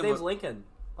 His name's Lincoln.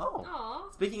 Oh.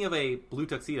 Aww. Speaking of a blue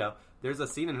tuxedo, there's a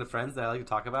scene in Friends that I like to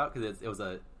talk about because it was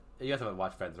a. You guys haven't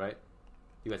watched Friends, right?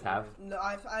 You guys have? No,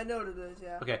 I know what it is.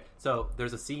 Yeah. Okay, so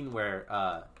there's a scene where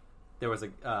there was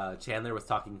a Chandler was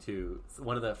talking to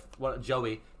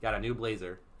Joey got a new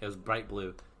blazer. It was bright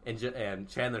blue, and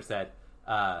Chandler said,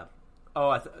 I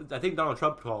think Donald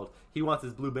Trump called. He wants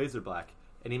his blue blazer black,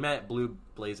 and he meant blue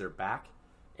blazer back.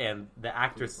 And the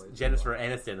actress Jennifer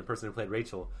Aniston, the person who played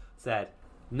Rachel, said,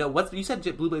 "No, you said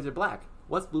blue blazer black.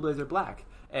 What's blue blazer black?"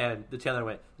 And the Chandler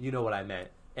went, "You know what I meant."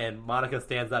 And Monica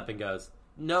stands up and goes,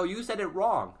 "No, you said it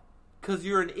wrong, because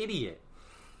you're an idiot."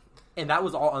 And that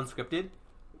was all unscripted.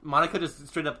 Monica just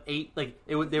straight up ate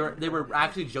they were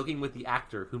actually joking with the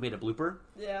actor who made a blooper.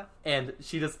 Yeah. And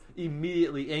she just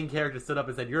immediately in character stood up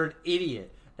and said, "You're an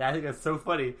idiot." And I think that's so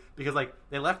funny because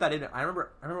they left that in. I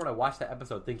remember when I watched that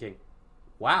episode thinking,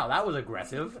 "Wow, that was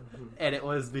aggressive," and it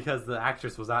was because the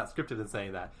actress was not scripted in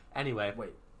saying that. Anyway,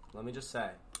 wait, let me just say,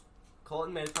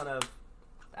 Colton made fun of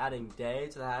adding "day"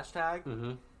 to the hashtag.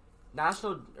 Mm-hmm.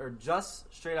 National or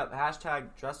just straight up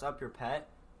hashtag dress up your pet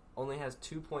only has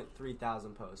 2.3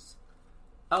 thousand posts.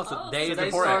 Oh, so day is they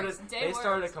important.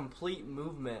 started a complete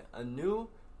movement, a new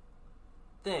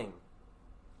thing.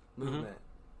 Movement.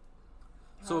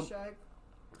 Mm-hmm. So Hashtag.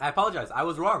 I apologize. I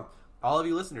was wrong. All of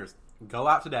you listeners, go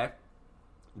out today,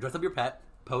 dress up your pet,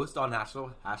 post on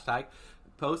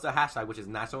post a hashtag which is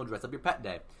National Dress Up Your Pet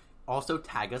Day. Also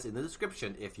tag us in the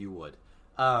description if you would.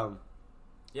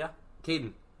 Yeah.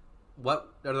 Caden, are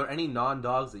there any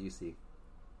non-dogs that you see?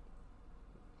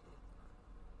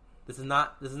 This is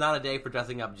not a day for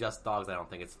dressing up just dogs. I don't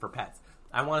think it's for pets.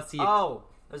 I want to see. Oh,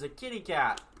 there's a kitty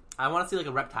cat. I want to see like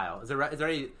a reptile. Is there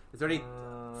any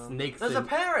snakes? There's a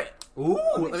parrot. Ooh,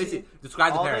 let me see.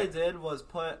 Describe the parrot. All they did was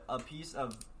put a piece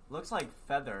of looks like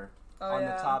feather on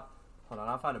the top. Hold on,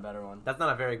 I'll find a better one. That's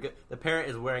not a very good. The parrot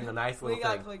is wearing a nice little thing.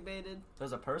 We got clickbaited.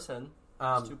 There's a person.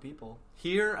 There's two people.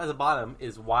 Here at the bottom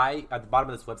is why at the bottom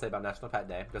of this website about National Pet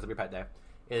Day, Dress Up Your Pet Day,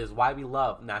 is why we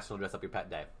love National Dress Up Your Pet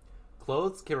Day.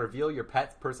 Clothes can reveal your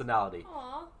pet's personality.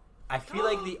 Aww. I feel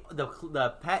like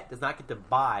the pet does not get to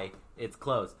buy its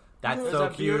clothes. That's There's so a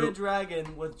cute. bearded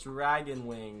dragon with dragon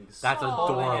wings. That's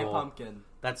holding adorable. a pumpkin.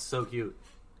 That's so cute.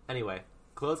 Anyway,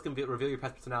 clothes can reveal your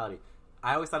pet's personality.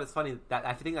 I always thought it's funny that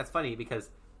I think that's funny because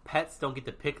pets don't get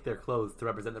to pick their clothes to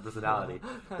represent their personality.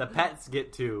 The pets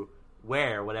get to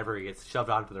wear whatever gets shoved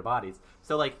onto their bodies.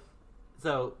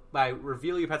 So by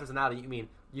reveal your pet's personality, you mean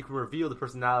you can reveal the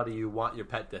personality you want your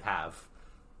pet to have,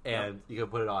 and you can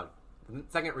put it on. The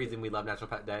second reason we love National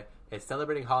Pet Day is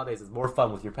celebrating holidays is more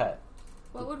fun with your pet.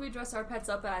 What would we dress our pets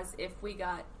up as if we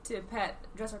got to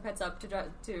dress our pets up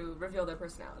to reveal their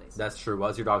personalities? That's true.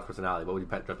 What's your dog's personality? What would your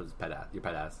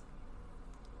pet as?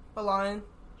 A lion.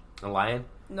 A lion?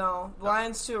 No,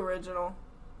 lion's too original.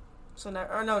 So not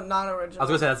original. I was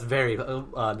gonna say that's very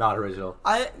not original.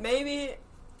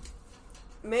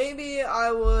 Maybe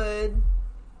I would.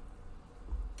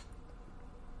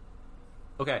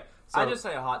 Okay, so I just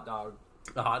say a hot dog.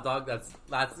 A hot dog. That's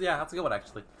a good one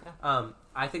actually.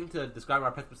 I think to describe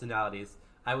our pet's personalities,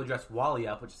 I would dress Wally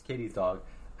up, which is Katie's dog,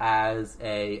 as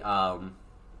a can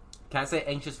I say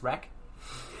anxious wreck?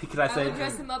 I would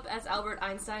dress him up as Albert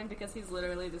Einstein because he's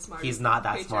literally the smartest. He's not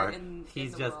that creature smart.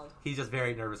 He's just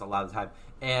very nervous a lot of the time.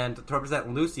 And to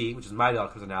represent Lucy, which is my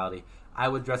dog's personality, I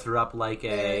would dress her up like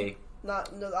the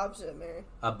opposite of Mary.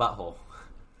 A butthole.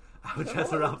 I would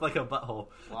dress her up like a butthole.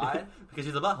 Why? Because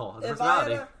she's a butthole. It's a If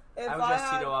personality. I would dress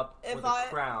Tito up with a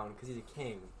crown because he's a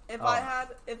king. If I had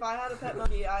a pet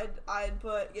monkey, I'd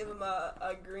give him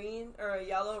a green or a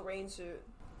yellow rain suit.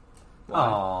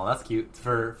 Oh, that's cute.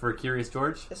 For Curious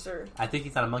George? Yes, sir. I think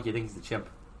he's not a monkey. I think he's a chimp.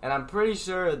 And I'm pretty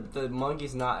sure the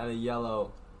monkey's not in a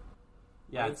yellow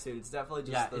rain suit. It's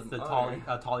definitely just it's the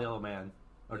tall yellow man.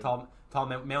 Or tall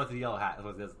man with the yellow hat. That's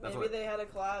what it is. Maybe they had a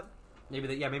collab.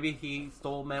 Maybe he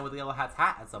stole Man with the Yellow Hat's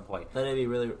hat at some point. That'd be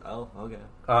really... Oh, okay.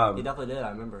 He definitely did, I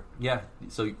remember. Yeah,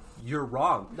 so you're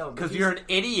wrong. No, because you're an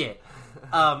idiot.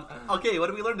 Okay, what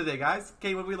did we learn today, guys?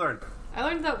 Okay, what did we learn? I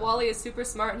learned that Wally is super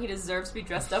smart and he deserves to be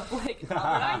dressed up like Albert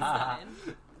Einstein.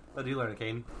 What did you learn,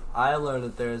 Caden? I learned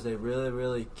that there is a really,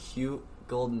 really cute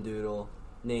golden doodle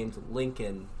named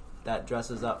Lincoln that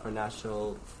dresses up for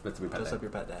National Dress Up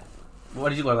Your Pet Day. What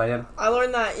did you learn, Landon? I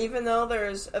learned that even though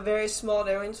there's a very small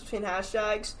difference between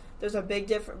hashtags, there's a big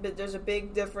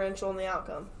differential in the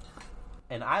outcome.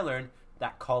 And I learned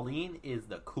that Colleen is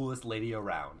the coolest lady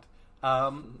around.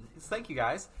 Thank you,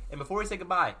 guys. And before we say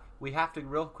goodbye, we have to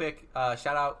real quick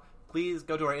shout out. Please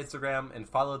go to our Instagram and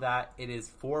follow that. It is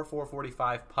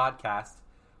 4445 podcast.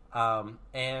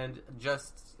 And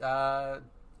just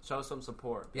show some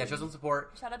support. Yeah, show some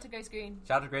support. Shout out to Grace Green.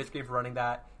 Shout out to Grace Green for running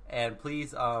that. And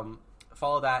please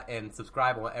follow that and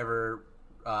subscribe on whatever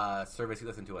service you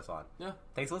listen to us on. Yeah.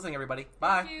 Thanks for listening, everybody.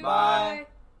 Bye. Thank you. Bye.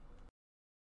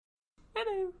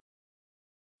 Hello.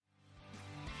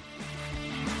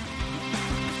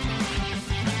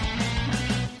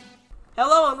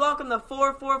 Hello and welcome to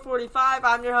 4445.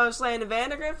 I'm your host, Landon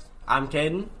Vandergrift. I'm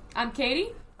Caden. I'm Katie.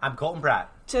 I'm Colton Pratt.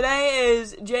 Today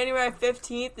is January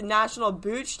 15th, National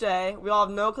Booch Day. We all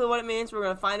have no clue what it means. We're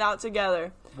going to find out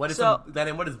together. What is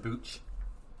Booch?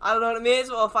 I don't know what it means,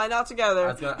 but we'll find out together.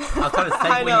 I was trying to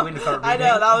segue you in to start reading. I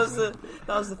know, that was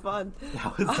the fun.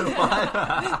 That was the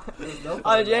fun.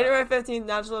 On January 15th,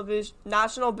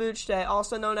 National Booch Day,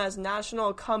 also known as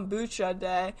National Kombucha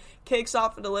Day, kicks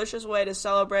off a delicious way to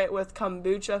celebrate with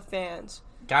kombucha fans.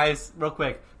 Guys, real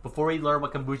quick, before we learn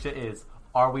what kombucha is,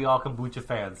 are we all kombucha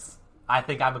fans? I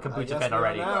think I'm a kombucha fan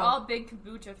already. We're all big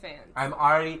kombucha fans. I'm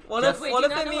already... What if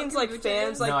it means like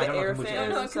fans, no, like the air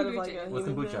fans instead of like a What's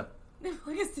kombucha?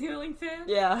 Like a ceiling fan?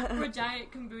 Yeah. We're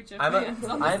giant kombucha fans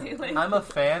on the ceiling. I'm a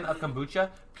fan of kombucha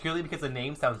purely because the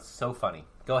name sounds so funny.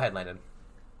 Go ahead, Landon.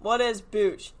 What is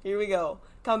Booch? Here we go.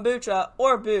 Kombucha,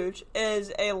 or Booch,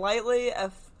 is a lightly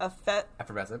effervescent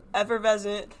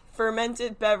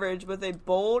fermented beverage with a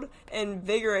bold,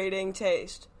 invigorating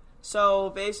taste.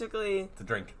 So, basically... It's a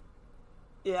drink.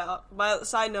 Yeah. By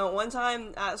side note, one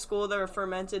time at school there were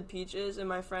fermented peaches in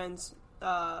my friend's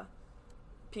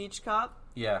peach cup.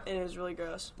 Yeah. And it was really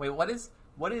gross. Wait, what is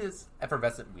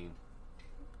effervescent mean?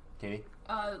 Katie?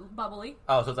 Bubbly.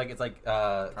 Oh, so it's like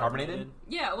carbonated?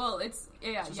 Yeah, well, it's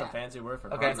just a fancy word for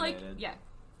carbonated. It's like, yeah.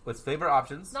 With flavor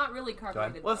options? It's not really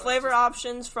carbonated. With flavor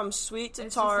options from sweet to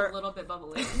tart. It's just a little bit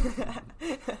bubbly.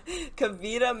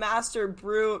 Kavita Master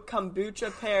Brew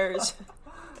Kombucha Pairs.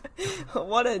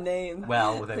 What a name.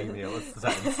 Well, with any meal. What's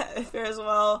the sentence? It pairs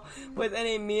well with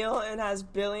any meal and has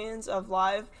billions of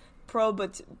live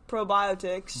probiotics.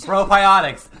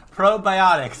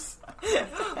 Probiotics.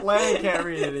 Landon can't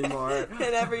read it anymore. In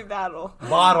every battle.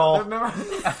 Remember?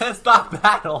 Stop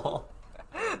battle.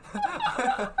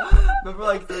 Remember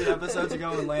like 3 episodes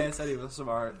ago when Landon said he was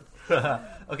smart.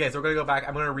 Okay, so we're going to go back.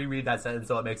 I'm going to reread that sentence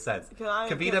so it makes sense.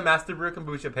 Kavita Master Brew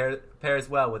Kombucha pairs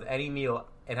well with any meal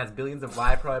and has billions of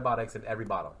live probiotics in every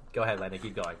bottle. Go ahead, Landon.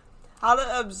 Keep going. How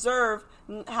to observe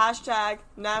hashtag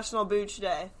National Booch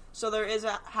Day. So there is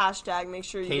a hashtag. Make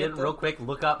sure you get real quick,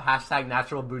 look up hashtag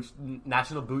National Booch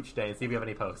Day and see if you have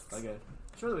any posts. Okay.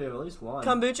 Sure, we have at least one.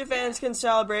 Kombucha fans can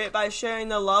celebrate by sharing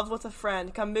the love with a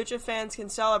friend. Kombucha fans can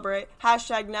celebrate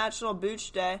hashtag National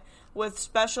Booch Day with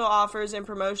special offers and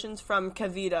promotions from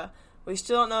Kavita. We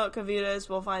still don't know what Kavita is.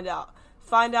 We'll find out.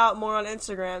 Find out more on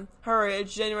Instagram. Hurry,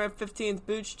 it's January 15th,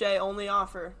 Booch Day only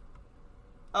offer.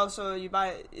 Oh, so you buy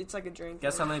it, it's like a drink.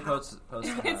 Guess how many posts it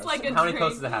has. It's like a How many drink.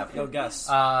 posts does it have? Go guess.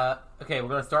 Okay, we're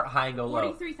going to start high and go low.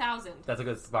 43,000. That's a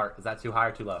good start. Is that too high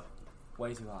or too low?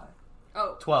 Way too high.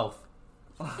 Oh. 12.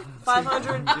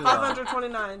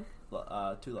 529.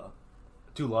 Too low.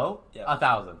 Too low? Yeah.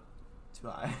 1,000. Too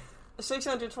high.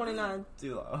 629.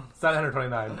 Too low.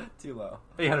 729. Too low.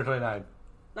 829.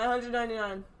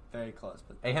 999. Very close,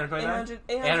 but 829?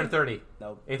 830.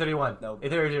 Nope. 831. Nope.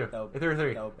 832. Nope.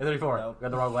 833. Nope. 834. Nope.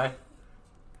 Got the wrong way.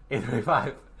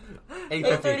 835.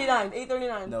 839.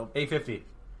 839. Nope. 850.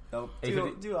 Nope.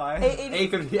 850. Too high.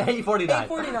 850. 849.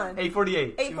 849.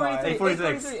 848. 843.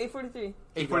 846. 843.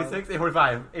 846.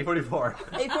 845. 844.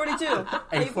 842.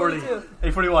 840. 842.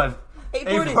 841.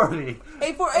 840.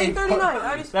 839. I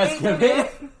already said That's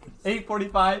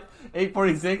 845.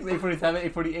 846. 847.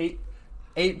 848.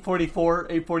 844,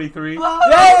 843. Whoa!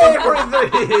 Yay,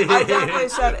 843! I definitely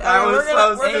said it.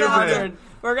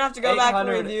 We're gonna have to go back and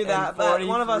review that, but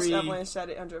one of us definitely said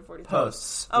 840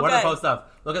 posts. Okay. What are the post stuff?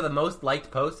 Look at the most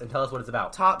liked post and tell us what it's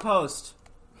about. Top post.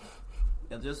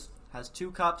 It just has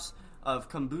 2 cups of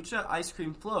kombucha ice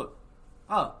cream float.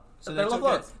 Oh, so they took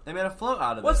it. They made a float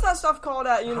out of it. What's that stuff called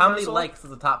at Universal? How many likes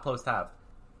does the top post have?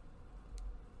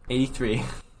 83.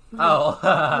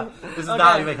 Oh, this is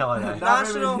not even calling that.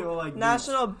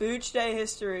 National Booch Day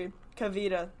history.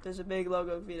 Kavita. There's a big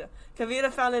logo of Kavita.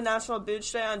 Kavita founded National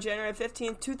Booch Day on January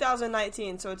 15th,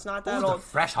 2019, so it's not that Ooh, old. the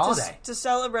fresh holiday. To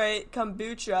celebrate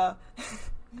kombucha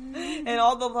and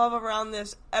all the love around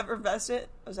this effervescent,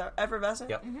 was that effervescent?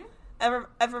 Yep.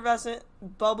 Effervescent,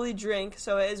 bubbly drink,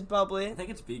 so it is bubbly. I think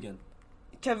it's vegan.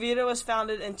 Kavita was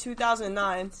founded in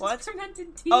 2009. What?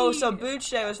 Fermented tea. Oh, so Booch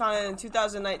Day was founded in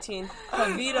 2019.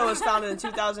 Kavita was founded in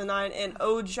 2009 in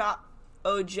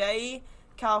Ojai,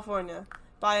 California,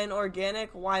 by an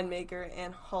organic winemaker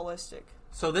and holistic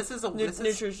So this is a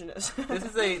nutritionist. This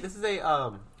is a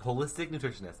holistic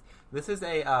nutritionist. This is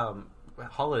a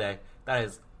holiday that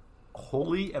is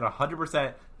wholly and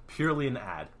 100% purely an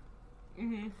ad.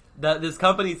 Mm-hmm. This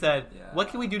company said, "What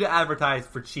can we do to advertise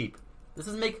for cheap? This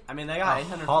is make." I mean, they got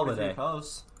 843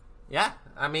 posts. Yeah,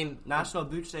 I mean, National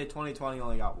Booch Day 2020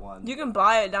 only got one. You can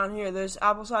buy it down here. There's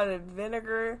apple cider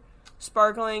vinegar,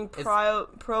 sparkling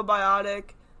probiotic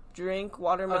drink,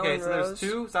 watermelon okay, so rose. there's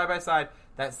two side by side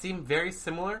that seem very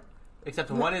similar, except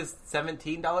one is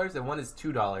 $17 and one is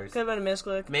 $2. Could have been a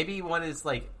misclick. Maybe one is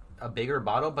like a bigger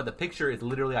bottle, but the picture is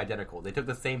literally identical. They took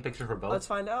the same picture for both. Let's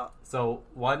find out. So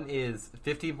one is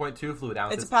 15.2 fluid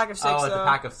ounces. It's a pack of 6. Oh, it's though. a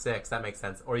pack of 6. That makes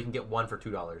sense. Or you can get one for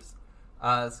 $2.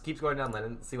 So keep going down,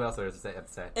 Lennon. See what else there is to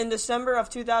say. In December of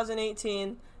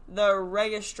 2018, the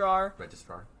registrar.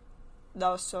 That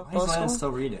was so Why is Lennon close.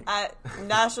 still reading? At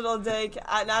National Day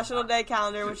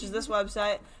Calendar, which is this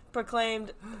website,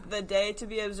 proclaimed the day to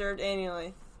be observed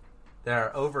annually.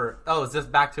 They're over. Oh, it's just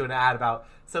back to an ad about.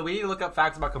 So we need to look up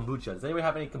facts about kombucha. Does anybody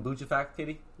have any kombucha facts,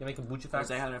 Katie? You have any kombucha facts?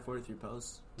 There's 843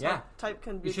 posts. Type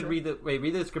kombucha. You should read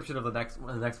the description of the next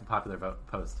popular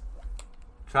post.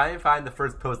 Try and find the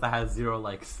first post that has 0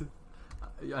 likes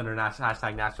under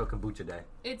hashtag National Kombucha Day.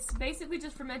 It's basically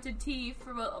just fermented tea.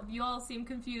 You all seem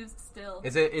confused still.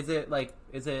 Is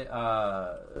it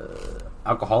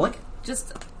alcoholic?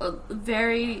 Just a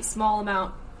very small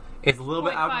amount. It's a little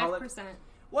bit alcoholic. 5%.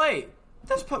 Wait,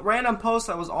 this random post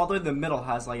that was all the way in the middle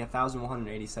has like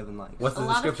 1,187 likes. What's the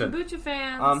description? A lot of kombucha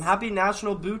fans. Happy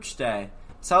National Booch Day.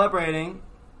 Celebrating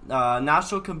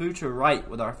National Kombucha Right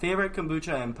with our favorite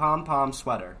kombucha and pom-pom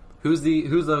sweater. Who's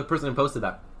the person who posted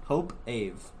that? Hope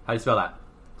Ave. How do you spell that?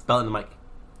 Spell it in the mic.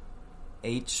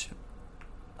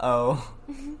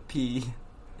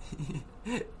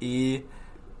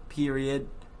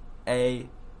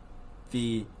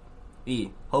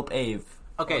 HOPE_AVE. Hope Ave.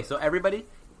 Okay, so everybody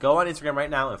go on Instagram right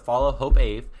now and follow Hope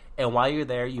Ave. And while you're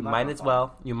there, you might as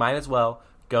well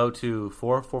go to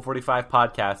 445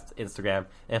 Podcasts Instagram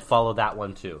and follow that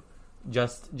one too.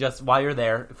 Just while you're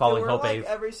there, following Hope Ave.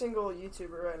 Every single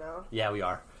YouTuber right now. Yeah, we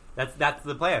are. That's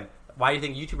the plan. Why do you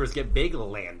think YouTubers get big,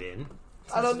 Landon?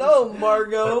 I don't know,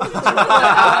 Margot.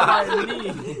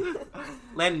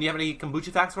 Landon, do you have any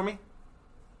kombucha facts for me?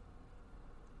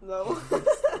 No.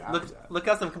 Look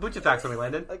up some kombucha facts for me,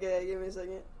 Landon. Okay, give me a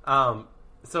second.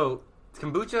 So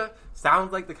kombucha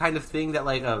sounds like the kind of thing that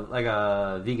like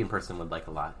a vegan person would like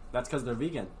a lot. That's because they're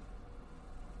vegan.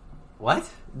 What?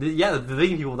 The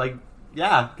vegan people like.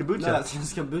 Yeah, kombucha. No, that's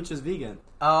just kombucha's vegan.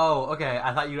 Oh, okay.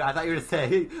 I thought you were to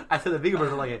say. I said the vegan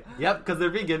person like it. Yep, because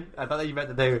they're vegan. I thought that you meant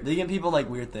that they're vegan. People like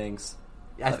weird things.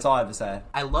 That's all I have to say.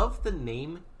 I love the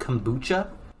name kombucha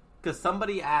because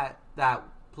somebody at that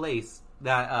place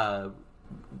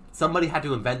somebody had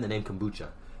to invent the name kombucha.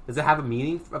 Does it have a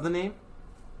meaning of the name,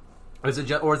 or is it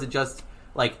just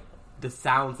like the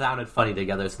sounded funny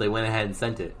together, so they went ahead and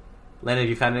sent it? Landon, have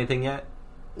you found anything yet?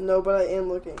 No, but I am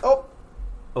looking. Oh.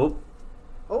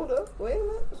 Hold up. Wait a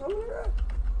minute. Something right.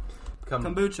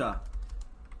 Kombucha.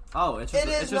 Oh, it's just a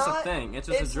thing. It's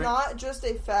just a drink. It's not just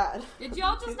a fad. Did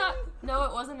y'all just not know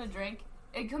it wasn't a drink?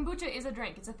 Kombucha is a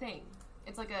drink. It's a thing.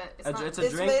 It's like a. It's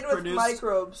drink made with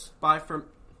microbes. Why?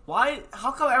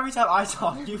 How come every time I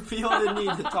talk, you feel the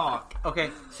need to talk?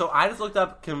 Okay, so I just looked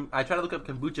up. I tried to look up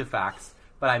kombucha facts,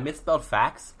 but I misspelled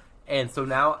facts, and so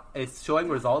now it's showing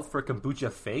results for kombucha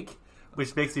fake,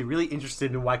 which makes me really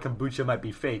interested in why kombucha might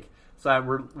be fake. So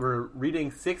we're reading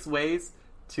 6 ways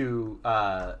to.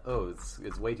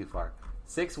 It's way too far.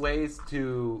 6 ways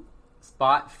to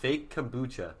spot fake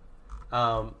kombucha.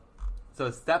 So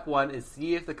step 1 is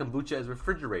see if the kombucha is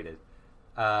refrigerated.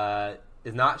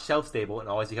 Is not shelf stable and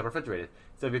always become refrigerated.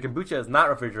 So if your kombucha is not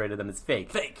refrigerated, then it's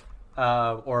fake.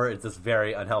 Or it's just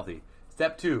very unhealthy.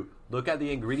 Step 2, look at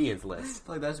the ingredients list. I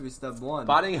feel like that should be step 1.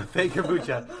 Spotting a fake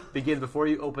kombucha begins before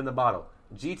you open the bottle.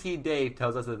 GT Dave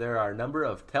tells us that there are a number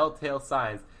of telltale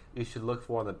signs you should look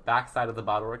for on the back side of the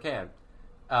bottle or can.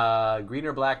 Green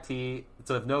or black tea.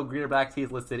 So if no green or black tea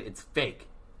is listed, it's fake.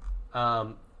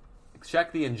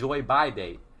 Check the enjoy by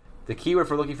date. The keyword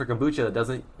for looking for kombucha that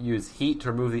doesn't use heat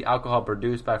to remove the alcohol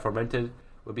produced by fermented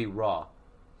would be raw.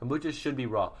 Kombucha should be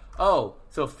raw. Oh,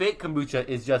 so fake kombucha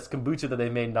is just kombucha that they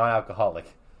made non-alcoholic.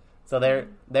 So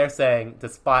they're saying to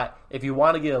spot if you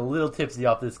want to get a little tipsy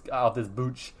off this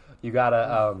Booch, you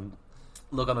gotta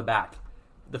look on the back.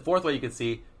 The fourth way you can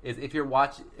see is if you're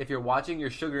watching your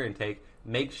sugar intake,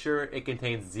 make sure it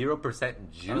contains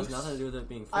 0% juice. That has nothing to do with it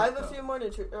being fake, I have a few more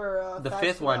the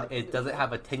fifth one, it doesn't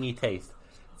have a tangy taste.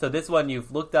 So this one,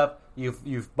 you've looked up,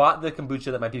 you've bought the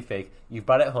kombucha that might be fake, you've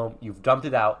brought it home, you've dumped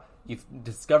it out, you've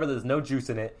discovered there's no juice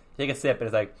in it, take a sip, and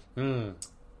it's like,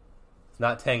 it's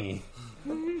not tangy.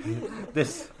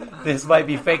 This might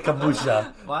be fake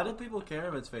kombucha. Why do people care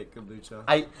if it's fake kombucha?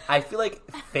 I feel like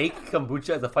fake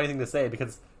kombucha is a funny thing to say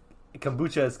because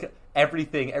kombucha is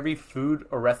everything. Every food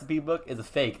or recipe book is a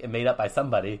fake and made up by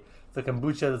somebody. So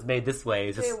kombucha is made this way.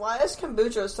 Okay, why is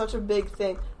kombucha such a big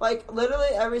thing? Like, literally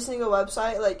every single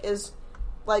website,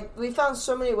 we found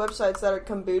so many websites that are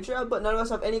kombucha, but none of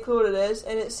us have any clue what it is,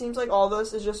 and it seems like all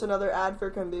this is just another ad for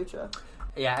kombucha.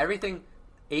 Yeah, everything.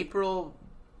 April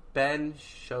Ben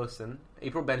Chosen,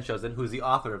 who's the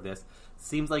author of this,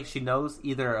 seems like she knows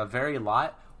either a very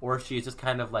lot or she's just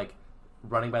kind of like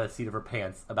running by the seat of her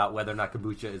pants about whether or not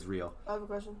kombucha is real. I have a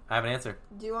question. I have an answer.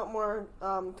 Do you want more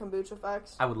kombucha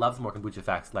facts? I would love some more kombucha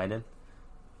facts, Landon.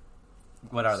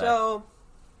 What are they? So,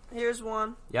 here's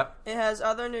one. Yep. It has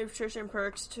other nutrition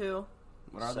perks, too.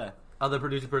 What are they? Other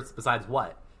nutrition perks besides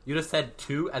what? You just said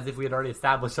 2 as if we had already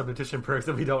established some nutrition perks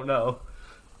that we don't know.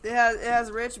 It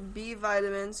has rich B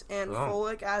vitamins and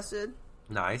folic acid.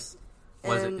 Nice.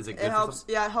 Is it good? It helps.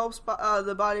 Yeah, it helps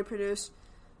the body produce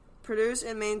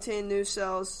and maintain new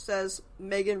cells. Says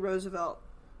Megan Roosevelt.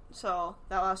 So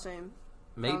that last name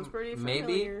sounds pretty familiar.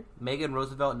 Maybe Megan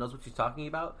Roosevelt knows what she's talking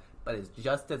about, but it's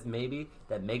just as maybe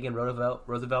that Megan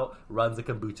Roosevelt runs a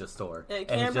kombucha store. It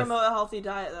can promote a healthy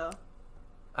diet, though.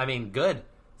 I mean, good.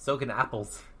 So can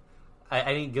apples.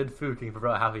 I need good food can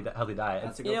promote a healthy diet.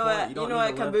 That's a You know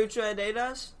what kombucha a day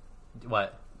does?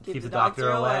 What? Keep the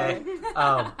doctor away.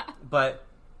 But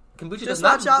kombucha does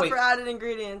not... Just watch out for added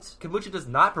ingredients. Kombucha does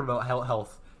not promote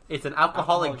health. It's an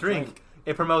alcoholic drink.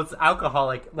 It promotes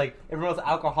alcoholics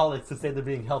to say they're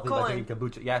being healthy by drinking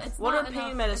kombucha. Yes. What are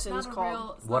pain medicines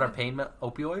called? What are pain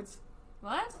opioids?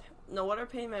 What? No, what are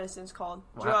pain medicines called?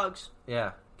 What? Drugs.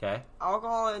 Yeah. Okay.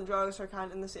 Alcohol and drugs are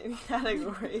kind of in the same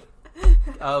category.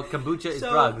 Oh, kombucha is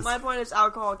drugs. My point is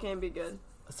alcohol can be good.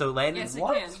 So Landon's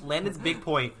big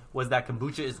point was that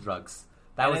kombucha is drugs.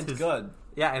 It's good.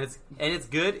 Yeah, and it's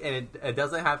good, and it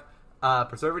doesn't have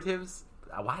preservatives.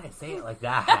 Why did I say it like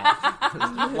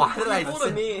that?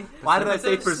 Why did I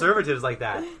say preservatives like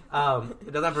that?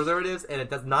 It doesn't have preservatives, and it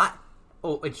does not.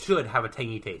 Oh, it should have a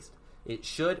tangy taste. It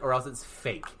should, or else it's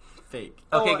fake. Fake.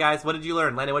 Okay, guys, what did you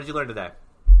learn, Landon? What did you learn today?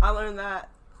 I learned that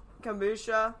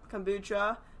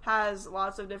kombucha has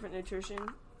lots of different nutrition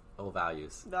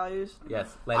values.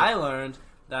 Yes. Landon. I learned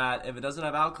that if it doesn't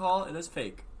have alcohol, it is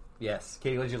fake. Yes.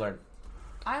 Katie, what did you learn?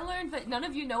 I learned that none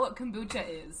of you know what kombucha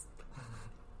is.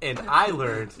 And I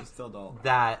learned still don't.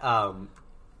 That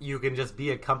you can just be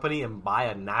a company and buy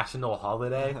a national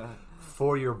holiday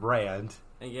for your brand.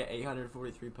 And get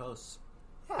 843 posts.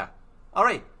 Yeah. All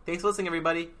right. Thanks for listening,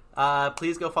 everybody.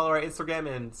 Please go follow our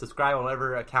Instagram and subscribe on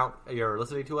whatever account you're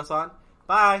listening to us on.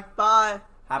 Bye. Bye.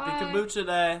 Happy Kombucha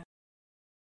Day.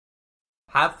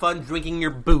 Have fun drinking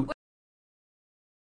your Booch.